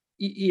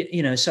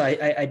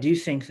I do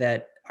think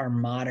that our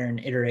modern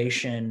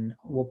iteration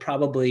will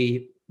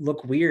probably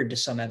look weird to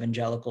some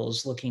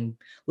evangelicals looking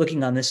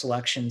on this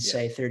election, Yeah.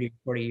 say 30 or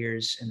 40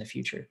 years in the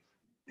future.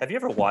 Have you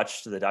ever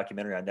watched the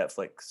documentary on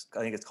Netflix?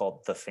 I think it's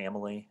called The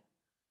Family.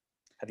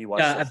 Have you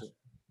watched Uh, this?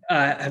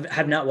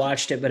 have not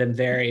watched it, but I'm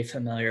very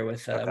familiar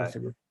with Okay.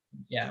 the.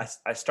 Yeah.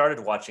 I started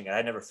watching it.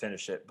 I never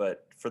finished it,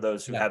 but for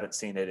those who Yeah. haven't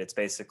seen it, it's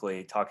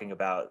basically talking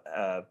about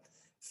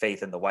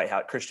faith in the White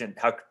House,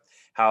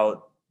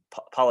 how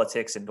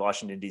politics in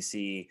Washington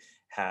D.C.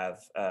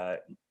 have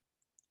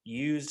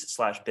used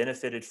 /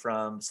 benefited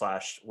from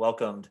 /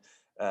 welcomed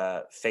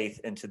faith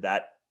into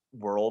that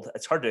world.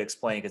 It's hard to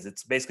explain because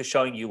it's basically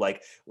showing you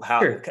like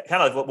how Sure.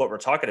 kind of like what we're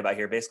talking about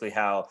here, basically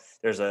how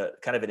there's a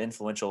kind of an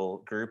influential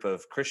group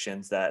of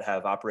Christians that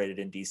have operated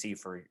in DC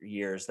for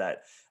years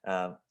that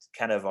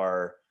kind of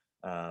are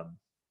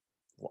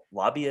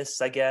lobbyists,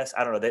 I guess.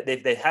 I don't know.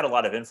 They've had a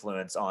lot of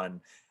influence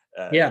on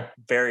Yeah.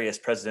 various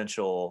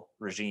presidential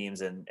regimes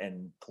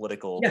and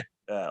political Yeah.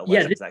 Yeah.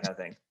 elections, that kind of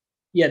thing.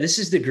 Yeah. This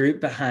is the group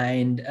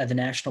behind the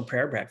National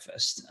Prayer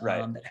Breakfast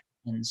Right. that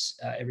happens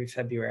every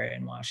February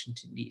in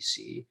Washington,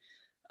 D.C.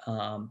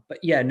 But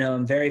yeah, no,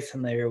 I'm very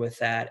familiar with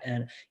that.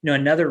 And,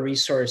 another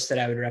resource that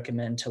I would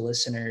recommend to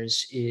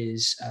listeners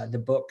is the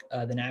book,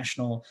 the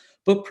National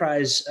Book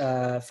Prize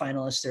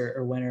finalist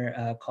or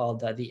winner called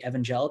The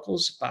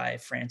Evangelicals by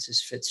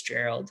Francis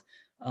Fitzgerald.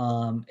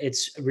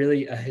 It's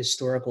really a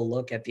historical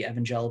look at the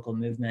evangelical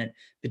movement,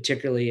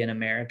 particularly in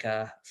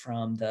America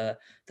from the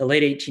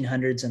late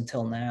 1800s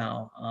until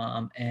now.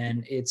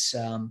 And it's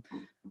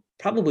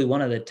probably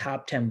one of the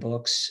top 10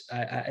 books,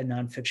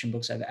 nonfiction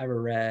books I've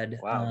ever read.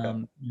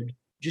 Wow. Okay.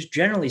 Just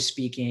generally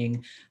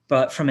speaking,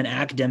 but from an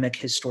academic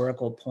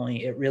historical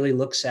point, it really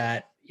looks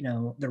at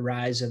the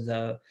rise of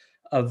the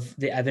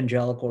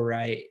evangelical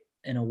right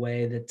in a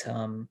way that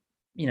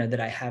that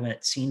I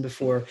haven't seen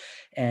before,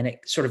 and it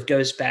sort of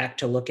goes back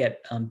to look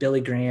at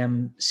Billy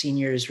Graham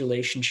Sr.'s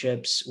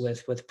relationships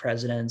with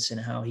presidents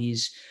and how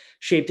he's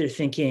shaped their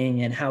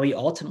thinking and how he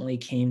ultimately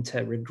came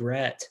to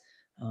regret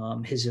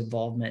his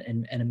involvement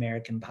in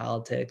American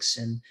politics,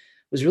 and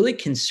was really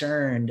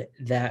concerned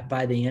that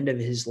by the end of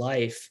his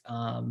life,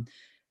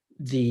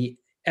 the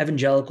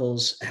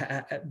evangelicals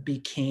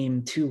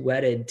became too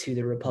wedded to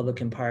the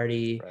Republican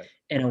Party Right.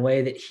 in a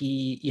way that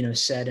he,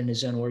 said in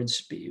his own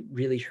words,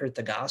 really hurt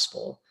the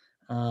gospel.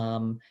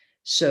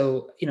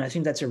 So, I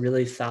think that's a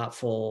really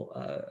thoughtful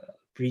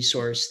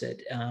resource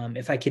that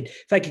if I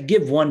could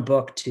give one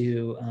book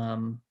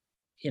to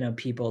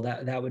people,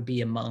 that would be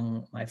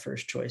among my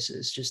first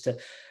choices, just to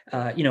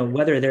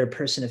whether they're a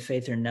person of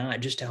faith or not,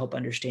 just to help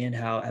understand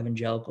how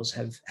evangelicals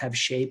have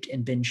shaped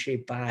and been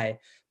shaped by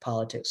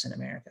politics in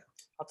America.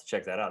 I'll have to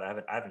check that out. I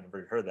haven't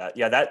ever heard that.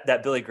 Yeah,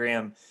 that Billy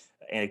Graham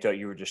anecdote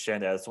you were just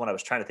sharing, that's the one I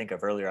was trying to think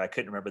of earlier. I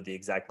couldn't remember the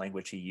exact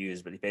language he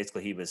used, but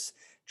he was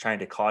trying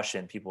to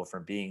caution people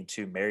from being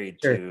too married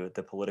Sure. to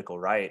the political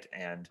right,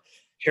 and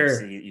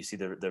Sure. you see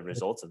the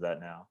results of that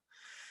now.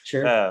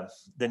 Sure.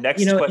 The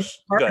next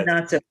question. Go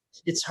ahead.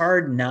 It's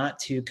hard not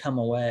to come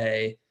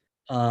away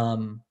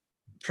from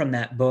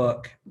that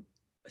book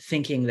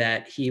thinking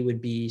that he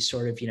would be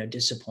sort of,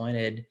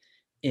 disappointed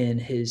in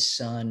his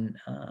son,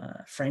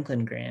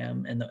 Franklin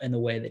Graham, and the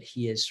way that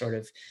he has sort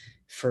of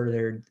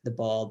furthered the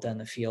ball down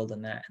the field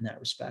in that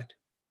respect.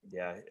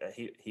 Yeah,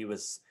 he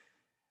was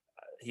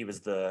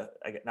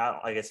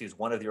I guess he was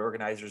one of the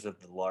organizers of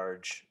the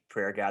large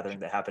prayer gathering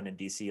that happened in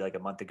DC like a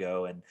month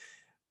ago, and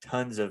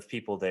tons of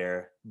people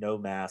there, no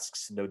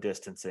masks, no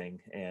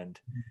distancing, and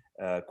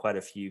quite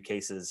a few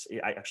cases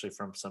actually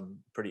from some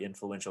pretty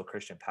influential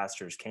Christian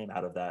pastors came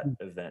out of that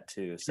event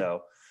too.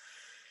 So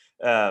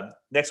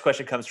next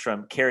question comes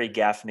from Carrie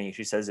Gaffney.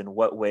 She says, in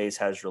what ways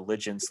has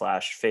religion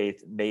 /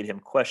 faith made him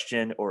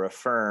question or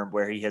affirm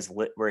where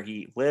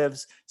he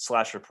lives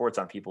 / reports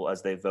on people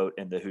as they vote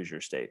in the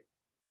Hoosier state?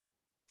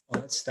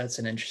 Well, that's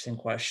an interesting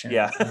question.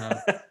 Yeah.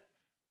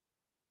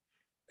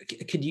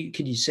 Could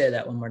you say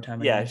that one more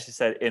time? Yeah, Again? she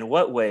said, in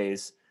what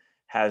ways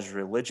has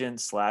religion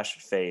 /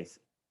 faith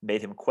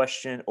made him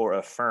question or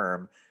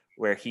affirm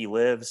where he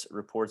lives,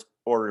 reports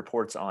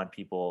on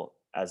people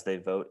as they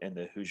vote in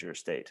the Hoosier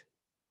state?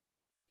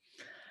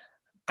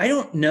 I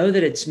don't know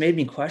that it's made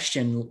me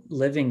question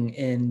living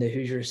in the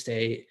Hoosier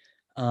state.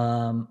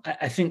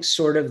 I think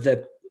sort of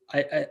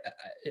I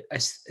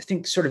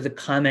think sort of the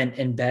comment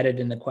embedded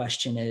in the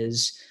question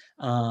is,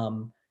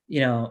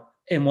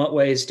 in what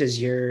ways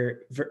does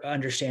your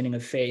understanding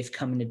of faith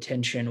come into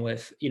tension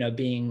with,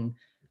 being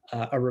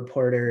a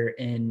reporter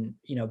in,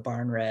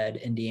 Barn Red,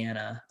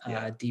 Indiana,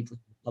 deeply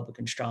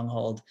Republican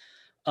stronghold,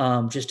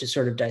 just to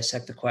sort of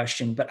dissect the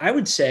question. But I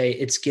would say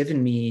it's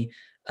given me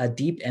a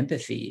deep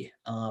empathy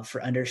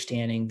for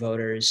understanding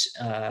voters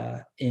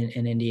in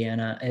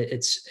Indiana.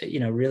 It's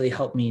really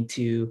helped me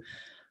to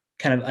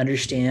kind of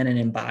understand and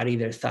embody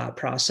their thought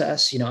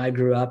process. I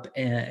grew up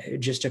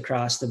just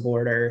across the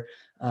border,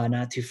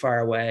 not too far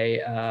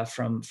away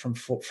from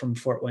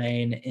Fort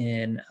Wayne,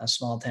 in a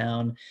small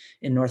town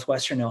in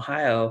northwestern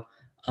Ohio,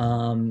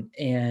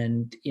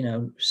 and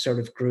sort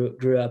of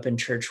grew up in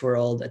church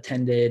world.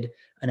 Attended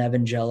an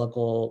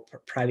evangelical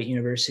private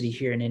university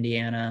here in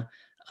Indiana.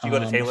 Did you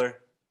go to Taylor?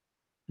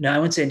 No, I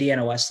went to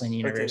Indiana Wesleyan Okay.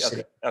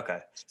 University. Okay.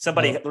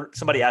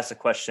 Somebody asked a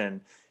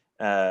question.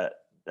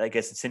 I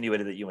guess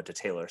insinuated that you went to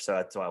Taylor, so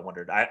that's why I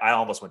wondered. I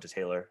almost went to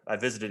Taylor. I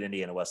visited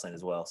Indiana Wesleyan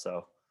as well.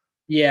 So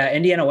yeah,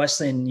 Indiana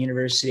Wesleyan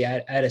University.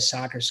 I had a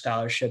soccer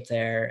scholarship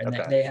there, and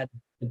Okay. they had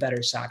the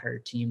better soccer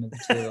team of the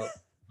two.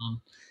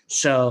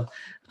 So,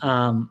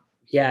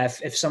 yeah,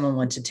 if someone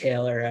went to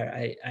Taylor,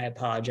 I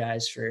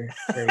apologize for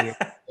your.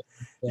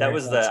 That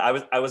was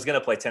I was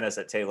gonna play tennis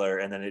at Taylor,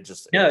 and then it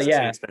was too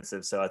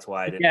expensive, so that's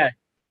why I didn't. Yeah,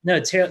 no,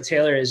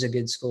 Taylor is a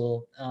good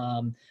school.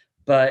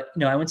 But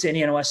no, I went to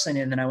Indiana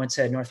Wesleyan, and then I went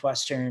to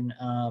Northwestern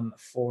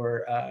for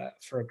a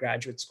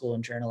graduate school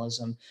in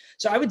journalism.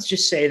 So I would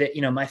just say that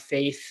my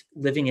faith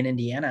living in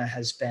Indiana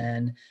has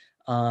been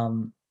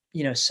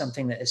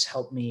something that has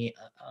helped me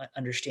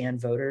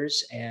understand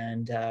voters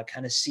and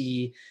kind of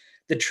see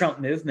the Trump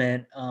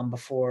movement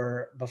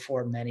before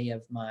many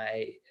of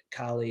my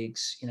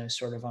colleagues,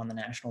 sort of on the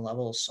national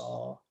level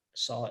saw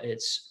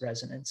its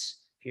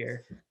resonance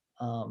here.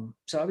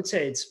 So I would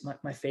say it's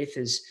my faith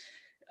is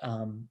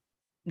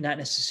not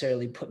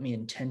necessarily put me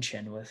in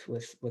tension with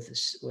this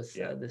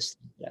this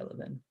that I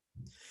live in.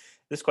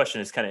 This question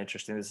is kind of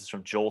interesting. This is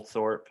from Joel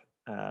Thorpe.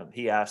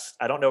 He asked,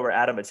 I don't know where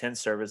Adam attends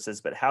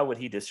services, but how would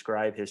he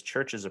describe his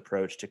church's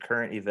approach to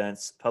current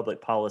events, public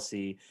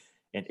policy,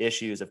 and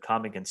issues of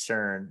common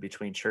concern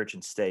between church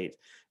and state?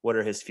 What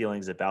are his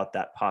feelings about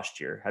that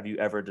posture? Have you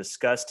ever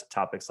discussed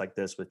topics like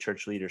this with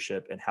church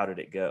leadership, and how did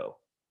it go?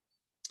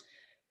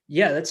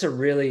 Yeah, that's a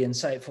really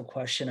insightful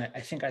question. I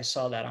think I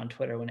saw that on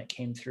Twitter when it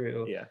came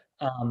through. Yeah.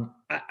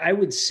 I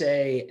would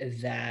say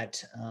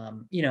that,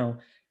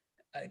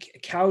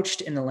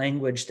 couched in the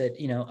language that,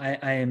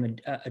 I am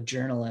a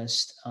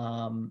journalist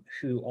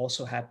who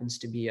also happens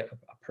to be a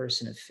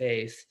person of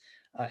faith,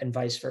 and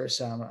vice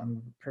versa. I'm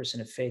a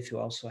person of faith who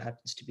also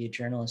happens to be a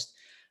journalist.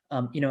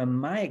 In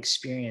my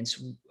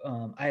experience,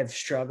 I have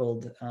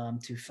struggled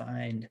to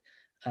find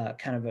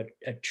kind of a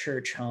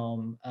church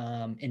home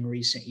in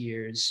recent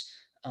years.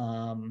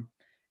 As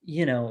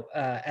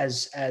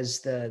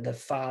the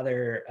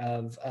father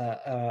of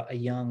a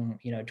young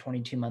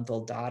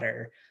 22-month-old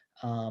daughter,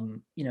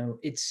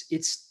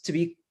 it's to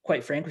be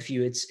quite frank with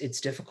you,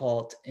 it's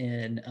difficult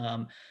in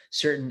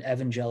certain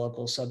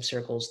evangelical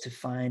subcircles to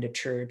find a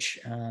church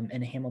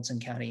in Hamilton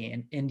County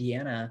in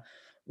Indiana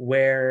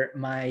where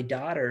my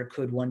daughter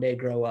could one day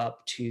grow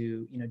up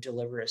to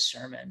deliver a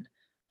sermon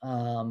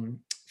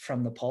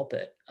from the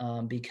pulpit,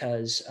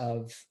 because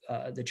of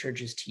the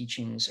church's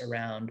teachings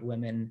around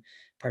women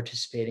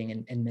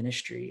participating in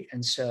ministry.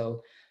 And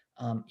so,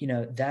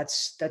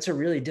 that's a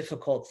really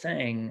difficult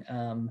thing,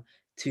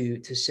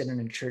 to sit in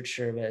a church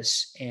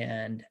service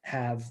and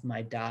have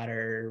my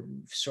daughter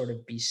sort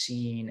of be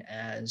seen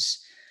as,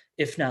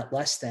 if not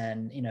less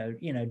than,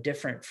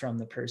 different from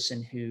the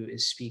person who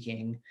is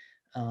speaking,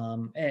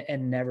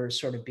 and never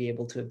sort of be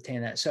able to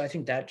obtain that. So I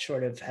think that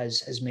sort of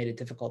has made it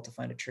difficult to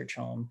find a church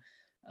home.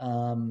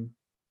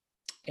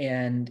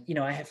 And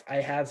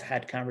I have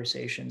had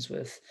conversations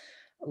with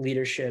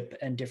leadership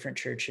and different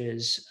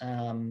churches,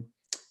 around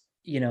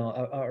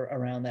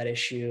that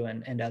issue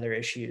and other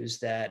issues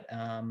that,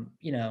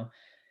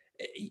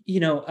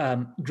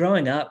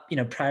 growing up,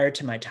 prior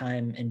to my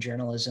time in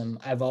journalism,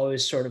 I've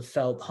always sort of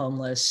felt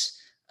homeless,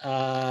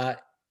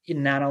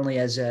 not only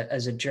as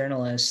a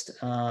journalist,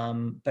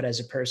 but as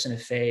a person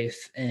of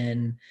faith,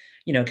 and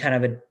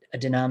kind of a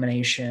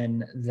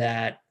denomination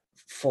that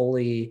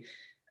fully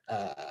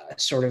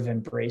sort of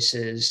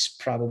embraces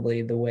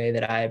probably the way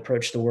that I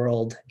approach the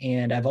world.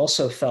 And I've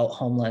also felt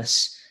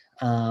homeless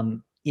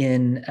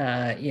in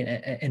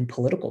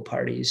political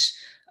parties.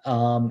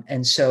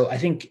 And so I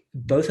think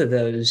both of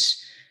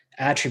those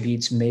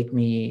attributes make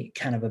me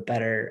kind of a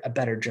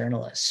better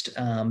journalist.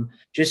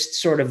 Just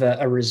sort of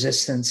a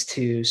resistance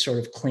to sort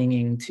of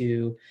clinging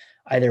to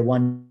either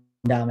one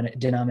dominant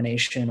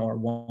denomination or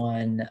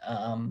one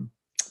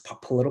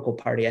political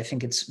party. I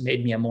think it's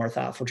made me a more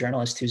thoughtful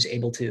journalist who's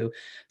able to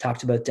talk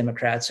to both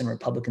Democrats and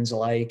Republicans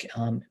alike,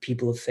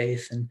 people of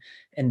faith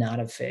and not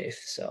of faith.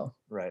 So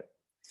right.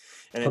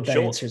 And then Hope that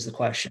Joel, answers the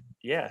question.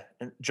 yeah,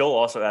 and Joel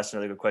also asked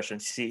another good question.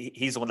 See,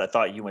 he's the one that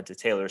thought you went to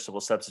Taylor, so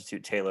we'll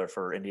substitute Taylor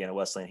for Indiana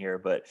Wesleyan here.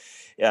 But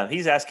yeah,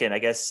 he's asking. I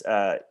guess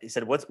he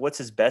said, "What's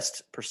his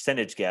best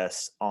percentage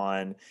guess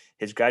on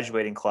his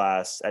graduating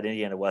class at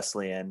Indiana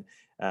Wesleyan?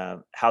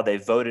 How they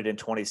voted in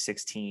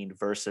 2016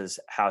 versus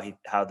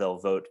how they'll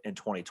vote in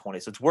 2020."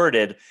 So it's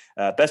worded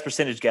best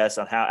percentage guess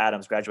on how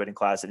Adam's graduating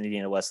class at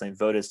Indiana Wesleyan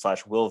voted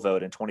 / will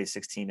vote in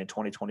 2016 and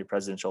 2020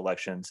 presidential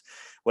elections.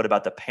 What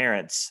about the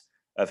parents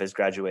of his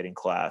graduating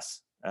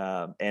class?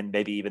 And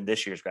maybe even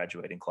this year's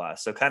graduating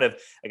class. So kind of,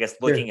 I guess,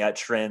 Sure. looking at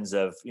trends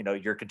of,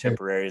 your Sure.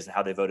 contemporaries and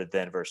how they voted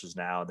then versus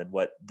now, and then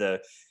what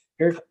the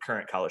Sure.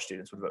 current college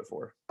students would vote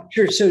for.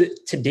 Sure. So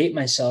to date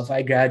myself,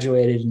 I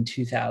graduated in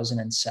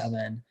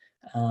 2007.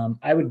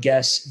 I would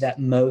guess that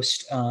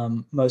most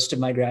of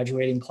my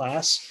graduating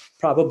class,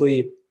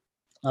 probably,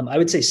 I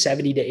would say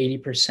 70 to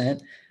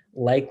 80%,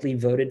 likely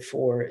voted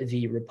for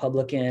the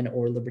Republican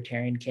or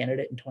Libertarian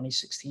candidate in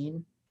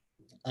 2016.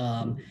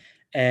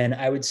 And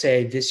I would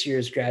say this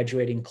year's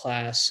graduating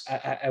class,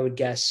 I would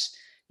guess,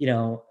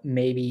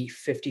 maybe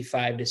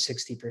 55 to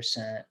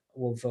 60%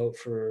 will vote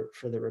for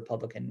the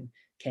Republican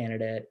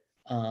candidate.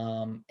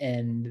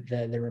 And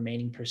the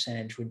remaining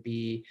percentage would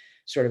be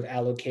sort of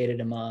allocated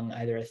among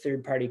either a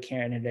third party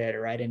candidate, a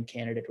write-in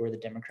candidate, or the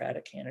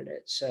Democratic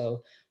candidate.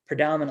 So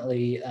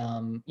predominantly,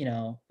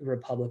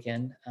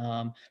 Republican.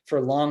 For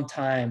a long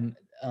time,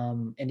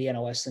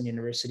 Indiana Wesleyan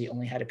University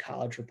only had a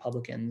college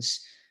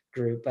Republicans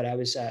group, but I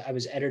was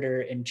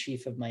editor in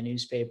chief of my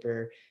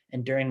newspaper,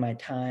 and during my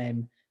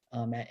time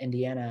at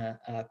Indiana,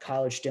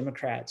 college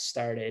Democrats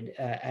started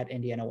at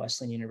Indiana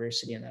Wesleyan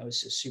University, and that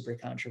was a super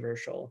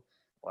controversial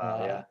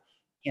Wow. Yeah.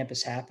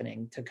 campus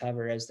happening to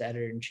cover as the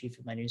editor in chief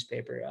of my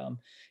newspaper.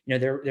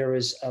 There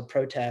was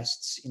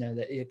protests,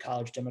 that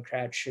college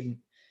Democrats shouldn't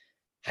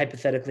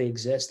hypothetically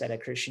exist at a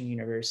Christian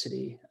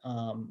university.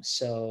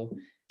 So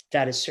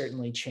that has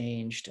certainly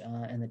changed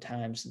in the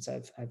time since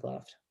I've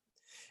left.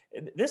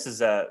 This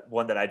is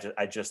one that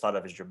I just thought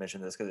of as you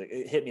mentioned this, because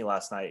it hit me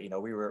last night.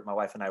 My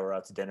wife and I were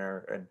out to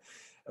dinner, and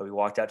we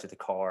walked out to the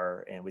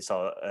car, and we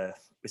saw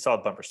a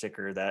bumper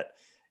sticker that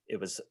it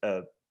was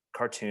a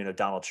cartoon of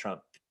Donald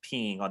Trump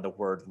peeing on the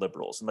word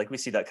liberals, and like we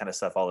see that kind of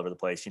stuff all over the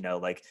place.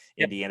 Like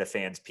Yep. Indiana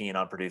fans peeing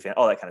on Purdue fans,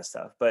 all that kind of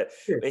stuff. But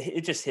Sure.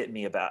 it just hit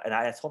me about, and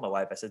I told my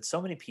wife, I said,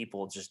 so many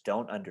people just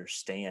don't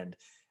understand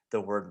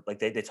the word. Like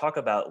they talk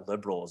about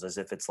liberals as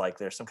if it's like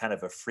there's some kind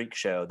of a freak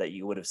show that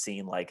you would have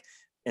seen like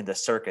in the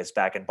circus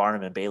back in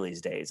Barnum and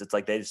Bailey's days. It's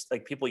like they just,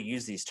 like, people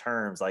use these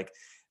terms like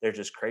they're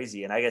just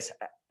crazy. And I guess,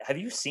 have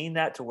you seen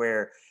that to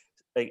where,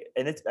 like,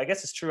 and I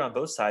guess it's true on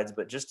both sides,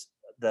 but just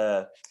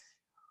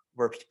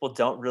where people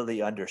don't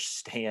really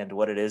understand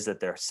what it is that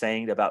they're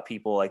saying about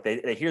people. Like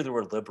they hear the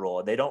word liberal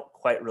and they don't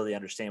quite really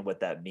understand what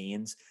that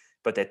means,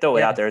 but they throw it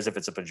Yeah. out there as if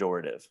it's a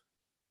pejorative.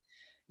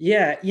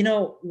 Yeah,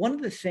 one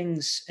of the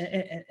things,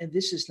 and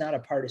this is not a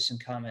partisan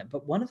comment,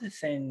 but one of the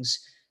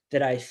things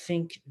that I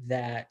think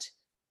that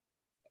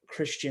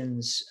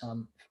Christians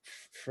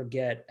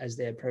forget as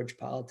they approach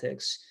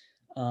politics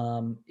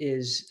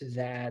is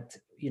that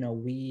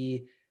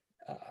we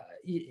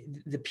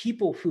the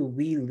people who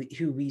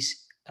we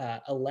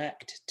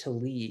elect to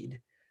lead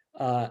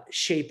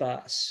shape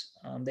us.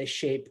 They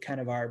shape kind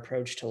of our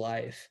approach to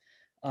life.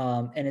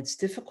 And it's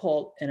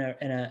difficult in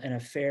a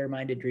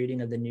fair-minded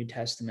reading of the New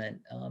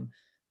Testament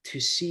to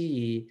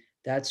see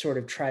that sort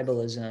of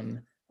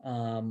tribalism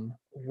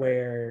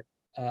where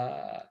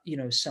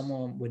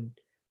someone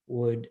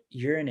would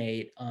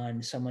urinate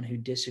on someone who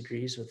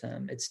disagrees with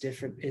them. It's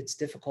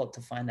difficult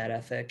to find that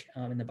ethic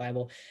in the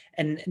Bible,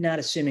 and not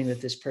assuming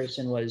that this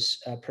person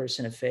was a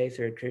person of faith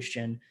or a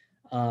Christian.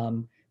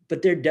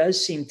 But there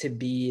does seem to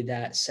be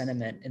that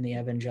sentiment in the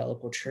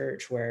evangelical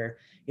church where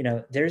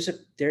there's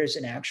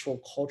an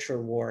actual culture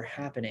war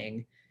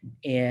happening,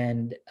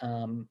 and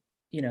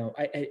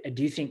I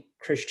do think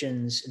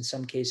Christians in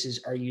some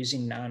cases are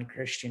using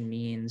non-Christian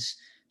means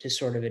to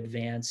sort of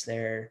advance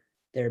their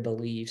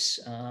beliefs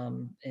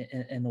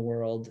in the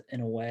world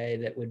in a way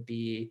that would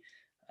be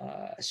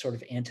sort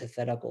of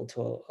antithetical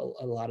to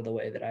a lot of the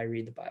way that I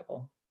read the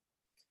Bible.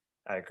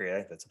 I agree. I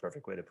think that's a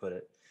perfect way to put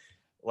it.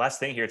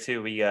 Last thing here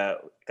too, we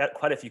got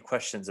quite a few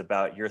questions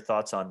about your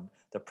thoughts on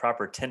the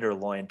proper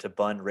tenderloin to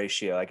bun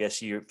ratio. I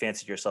guess you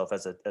fancied yourself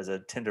as a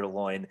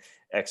tenderloin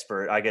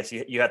expert. I guess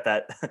you got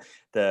that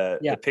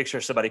the picture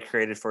somebody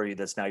created for you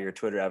that's now your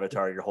Twitter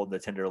avatar. You're holding the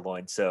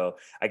tenderloin. So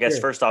I guess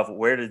First off,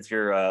 where did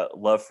your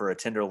love for a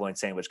tenderloin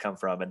sandwich come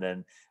from, and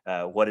then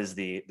what is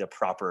the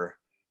proper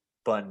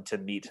bun to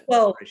meat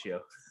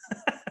ratio?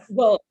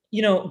 Well,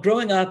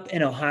 growing up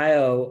in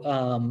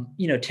Ohio,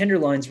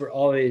 tenderloins were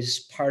always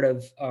part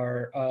of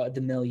our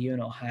the milieu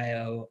in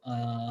Ohio.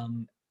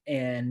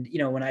 And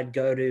when I'd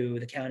go to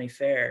the county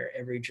fair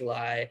every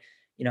July,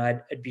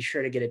 I'd be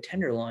sure to get a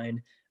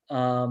tenderloin.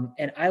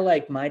 And I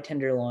like my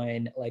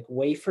tenderloin like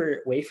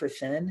wafer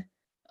thin,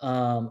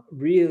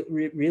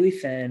 really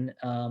thin,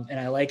 and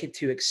I like it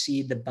to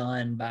exceed the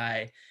bun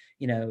by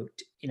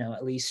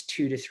at least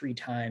 2 to 3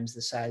 times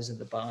the size of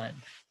the bun.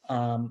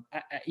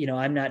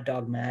 I'm not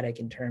dogmatic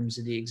in terms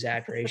of the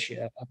exact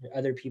ratio.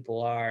 Other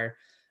people are.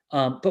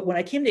 But when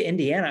I came to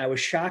Indiana, I was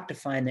shocked to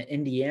find that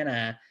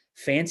Indiana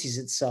fancies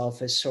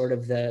itself as sort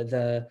of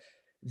the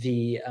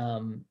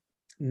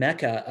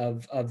mecca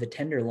of the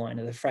tenderloin,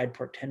 of the fried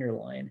pork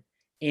tenderloin.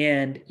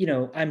 And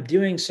I'm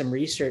doing some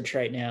research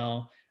right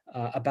now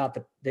about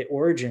the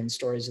origin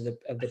stories of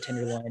the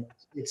tenderloin.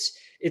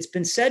 It's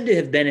been said to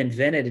have been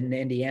invented in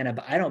Indiana,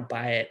 but I don't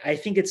buy it. I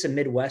think it's a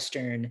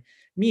Midwestern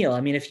meal.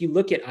 I mean, if you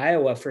look at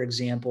Iowa, for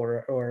example,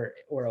 or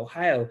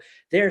Ohio,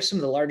 they are some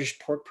of the largest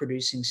pork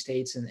producing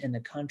states in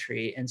the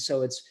country. And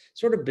so it's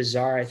sort of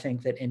bizarre, I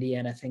think, that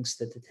Indiana thinks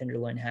that the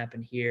tenderloin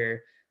happened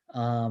here.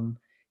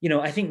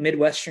 I think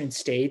Midwestern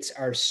states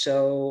are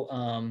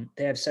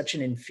they have such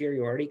an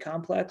inferiority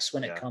complex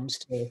when it comes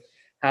to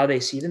how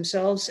they see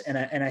themselves. And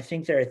I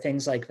think there are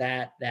things like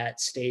that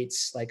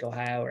states like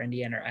Ohio or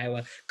Indiana or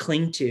Iowa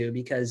cling to,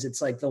 because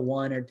it's like the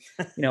one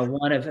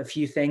of a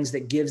few things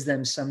that gives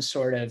them some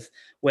sort of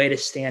way to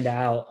stand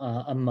out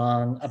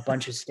among a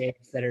bunch of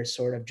states that are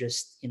sort of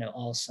just,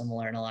 all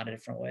similar in a lot of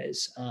different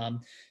ways.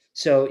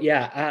 So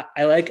yeah,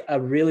 I like a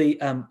really,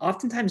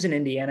 oftentimes in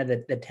Indiana,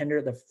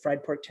 the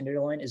fried pork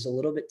tenderloin is a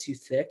little bit too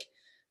thick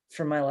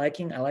for my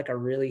liking. I like a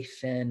really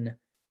thin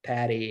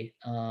patty,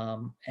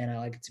 and I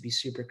like it to be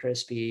super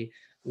crispy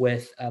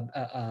with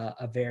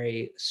a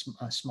very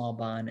small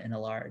bun and a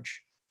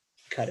large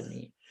cut of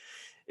meat.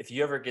 If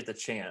you ever get the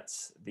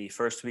chance, the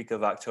first week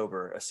of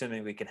October,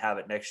 assuming we can have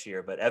it next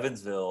year, but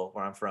Evansville,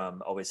 where I'm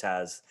from, always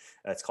has,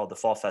 it's called the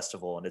Fall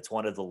Festival, and it's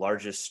one of the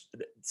largest.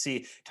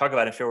 See, talk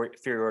about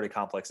inferiority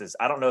complexes.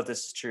 I don't know if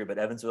this is true, but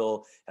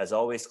Evansville has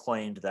always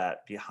claimed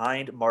that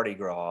behind Mardi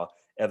Gras,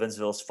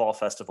 Evansville's Fall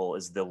Festival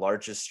is the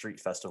largest street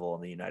festival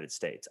in the United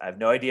States. I have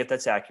no idea if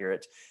that's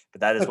accurate, but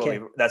that is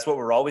that's what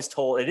we're always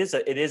told. It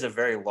is a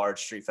very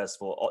large street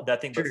festival,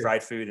 nothing but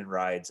fried food and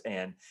rides,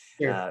 and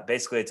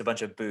basically it's a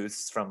bunch of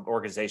booths from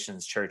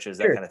organizations, churches,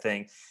 that kind of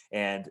thing.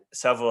 And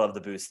several of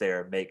the booths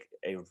there make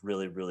a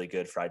really, really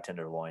good fried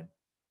tenderloin,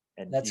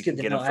 and that's you good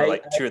can get them for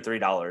like $2 or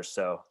 $3.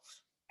 So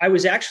I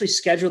was actually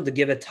scheduled to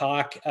give a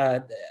talk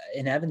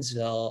in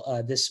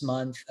Evansville this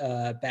month,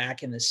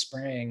 back in the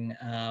spring,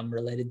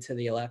 related to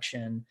the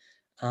election.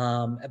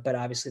 But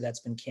obviously that's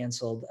been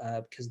canceled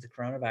because of the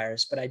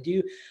coronavirus. But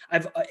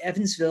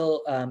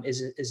Evansville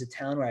is a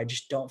town where I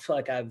just don't feel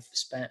like I've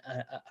spent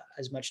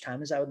as much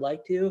time as I would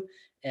like to.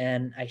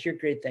 And I hear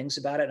great things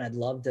about it, and I'd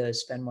love to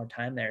spend more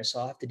time there. So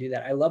I'll have to do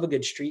that. I love a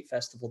good street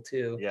festival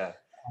too. Yeah.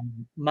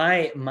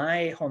 My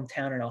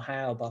hometown in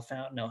Ohio,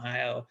 Bellefontaine,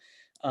 Ohio,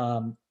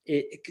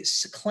 it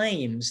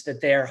claims that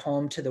they are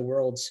home to the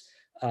world's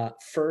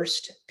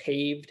first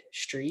paved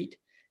street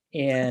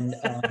and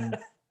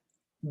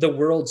the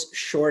world's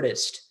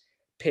shortest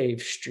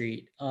paved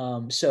street.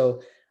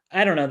 So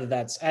I don't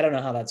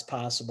know how that's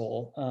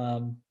possible.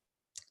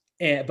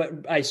 But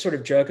I sort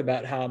of joke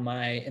about how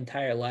my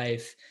entire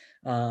life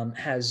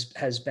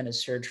has been a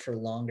search for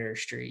longer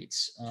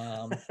streets.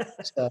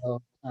 It's a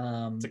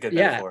good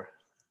metaphor.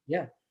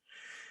 Yeah.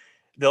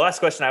 The last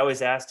question I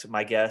always ask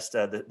my guest,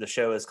 the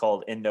show is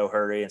called In No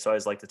Hurry. And so I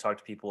always like to talk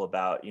to people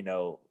about,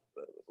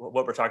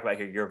 what we're talking about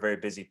here. You're a very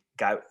busy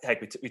guy.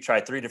 Heck, we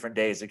tried 3 different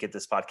days to get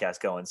this podcast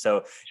going.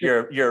 So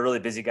you're a really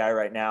busy guy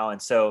right now.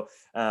 And so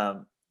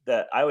I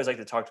always like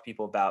to talk to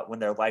people about when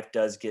their life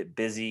does get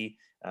busy.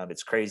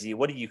 It's crazy.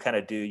 What do you kind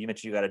of do? You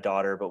mentioned you got a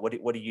daughter, but what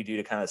do you do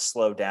to kind of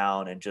slow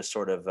down and just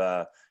sort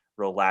of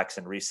relax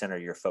and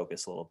recenter your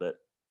focus a little bit?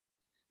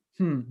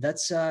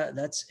 That's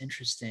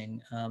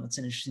interesting. That's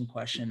an interesting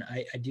question.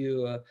 I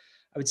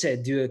would say I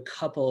do a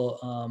couple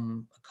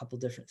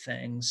different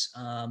things.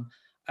 I'm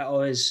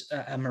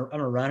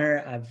a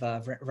runner.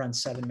 I've run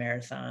 7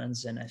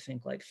 marathons and I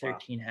think like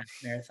 13 half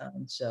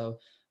marathons. So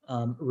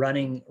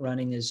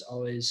running is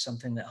always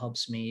something that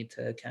helps me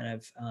to kind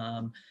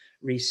of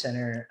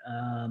recenter.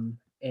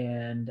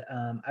 And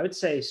I would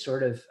say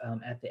sort of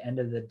at the end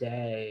of the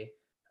day,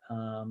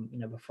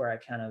 before I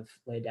kind of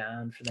lay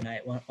down for the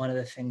night, one of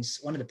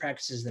the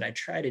practices that I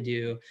try to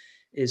do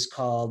is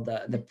called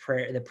the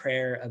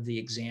prayer of the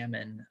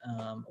examen,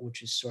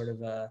 which is sort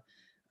of a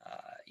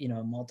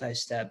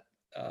multi-step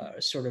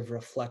sort of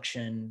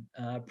reflection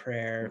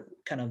prayer,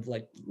 kind of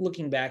like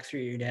looking back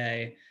through your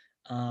day.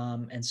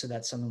 And so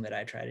that's something that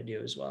I try to do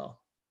as well.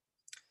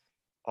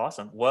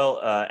 Awesome.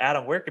 Well,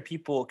 Adam, where can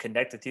people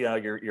connect with you?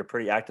 You're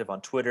pretty active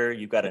on Twitter.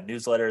 You've got a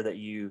newsletter that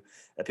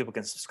people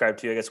can subscribe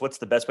to. I guess what's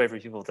the best way for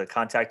people to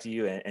contact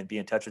you and be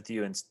in touch with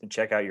you and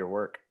check out your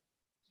work?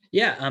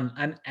 Yeah,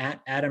 I'm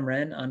at Adam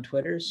Wren on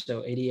Twitter,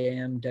 so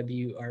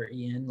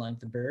ADAMWREN, like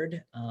the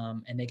bird,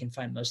 and they can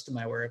find most of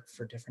my work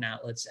for different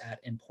outlets at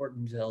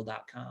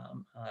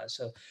importantville.com.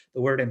 So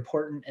the word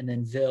important and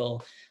then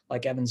Ville,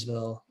 like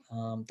Evansville,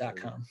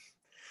 .com.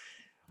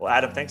 Well,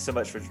 Adam, thanks so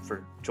much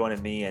for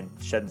joining me and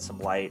shedding some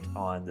light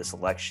on this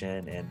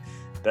election, and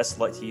best of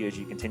luck to you as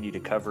you continue to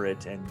cover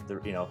it. And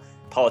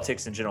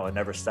politics in general, it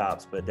never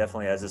stops, but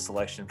definitely as this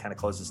election kind of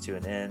closes to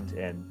an end.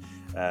 And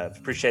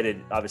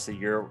appreciated obviously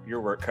your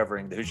work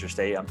covering the Hoosier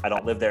State. I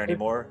don't live there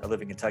anymore. I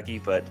live in Kentucky,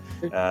 but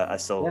I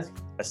still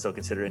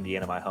consider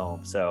Indiana my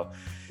home. So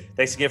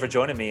thanks again for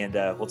joining me, and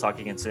we'll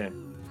talk again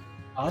soon.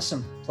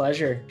 Awesome.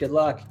 Pleasure. Good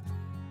luck.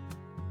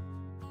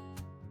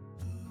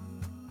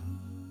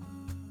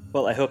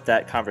 Well, I hope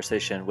that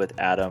conversation with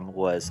Adam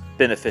was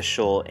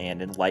beneficial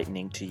and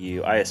enlightening to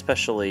you. I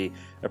especially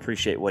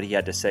appreciate what he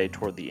had to say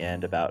toward the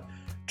end about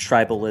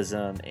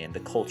tribalism and the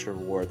culture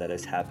war that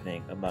is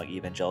happening among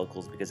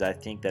evangelicals, because I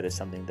think that is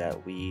something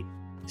that we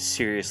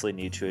seriously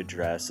need to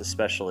address,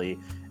 especially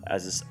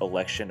as this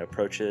election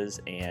approaches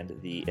and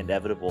the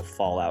inevitable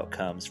fallout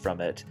comes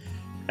from it.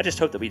 I just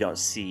hope that we don't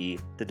see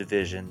the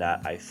division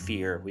that I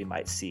fear we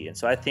might see. And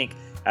so I think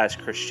as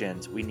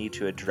Christians, we need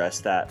to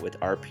address that with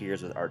our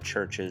peers, with our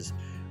churches,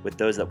 with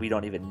those that we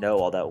don't even know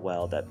all that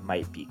well that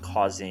might be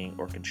causing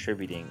or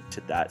contributing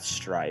to that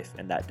strife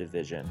and that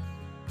division.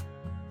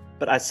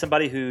 But as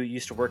somebody who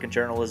used to work in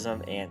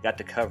journalism and got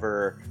to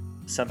cover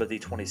some of the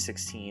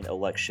 2016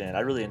 election, I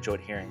really enjoyed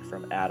hearing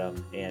from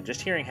Adam and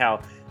just hearing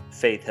how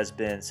faith has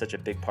been such a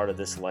big part of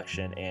this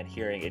election and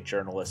hearing a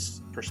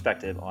journalist's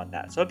perspective on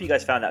that. So I hope you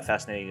guys found that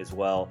fascinating as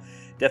well.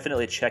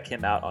 Definitely check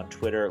him out on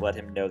Twitter. Let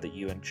him know that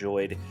you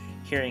enjoyed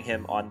hearing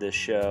him on this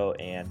show,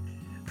 and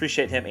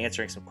appreciate him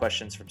answering some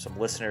questions from some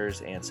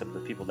listeners and some of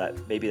the people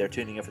that maybe they're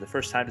tuning in for the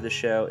first time to the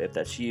show. If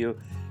that's you,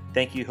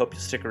 thank you. Hope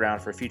you'll stick around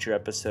for future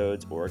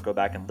episodes or go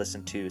back and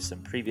listen to some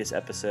previous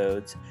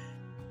episodes.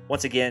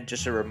 Once again,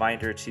 just a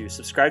reminder to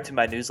subscribe to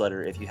my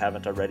newsletter if you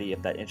haven't already,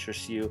 if that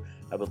interests you.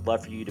 I would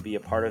love for you to be a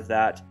part of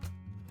that.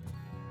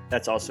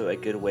 That's also a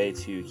good way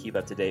to keep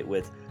up to date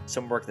with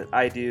some work that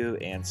I do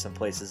and some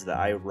places that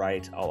I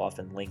write. I'll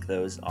often link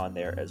those on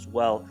there as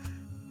well.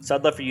 So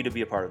I'd love for you to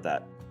be a part of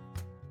that.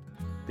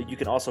 But you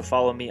can also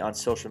follow me on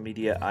social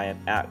media. I am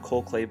at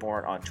Cole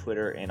Claiborne on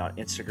Twitter and on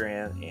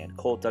Instagram, and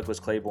Cole Douglas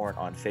Claiborne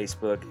on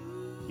Facebook.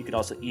 You can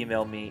also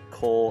email me,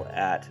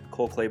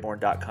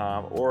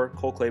 cole@coleclaiborne.com or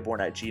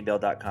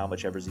coleclaiborne@gmail.com,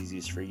 whichever's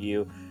easiest for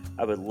you.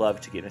 I would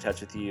love to get in touch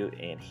with you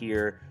and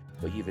hear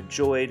what you've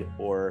enjoyed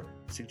or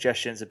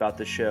suggestions about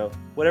the show.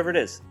 Whatever it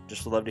is,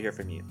 just would love to hear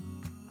from you.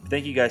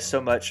 Thank you guys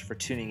so much for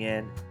tuning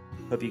in.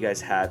 Hope you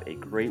guys have a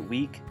great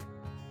week.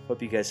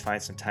 Hope you guys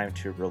find some time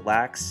to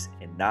relax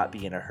and not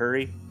be in a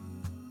hurry.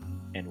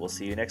 And we'll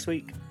see you next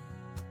week.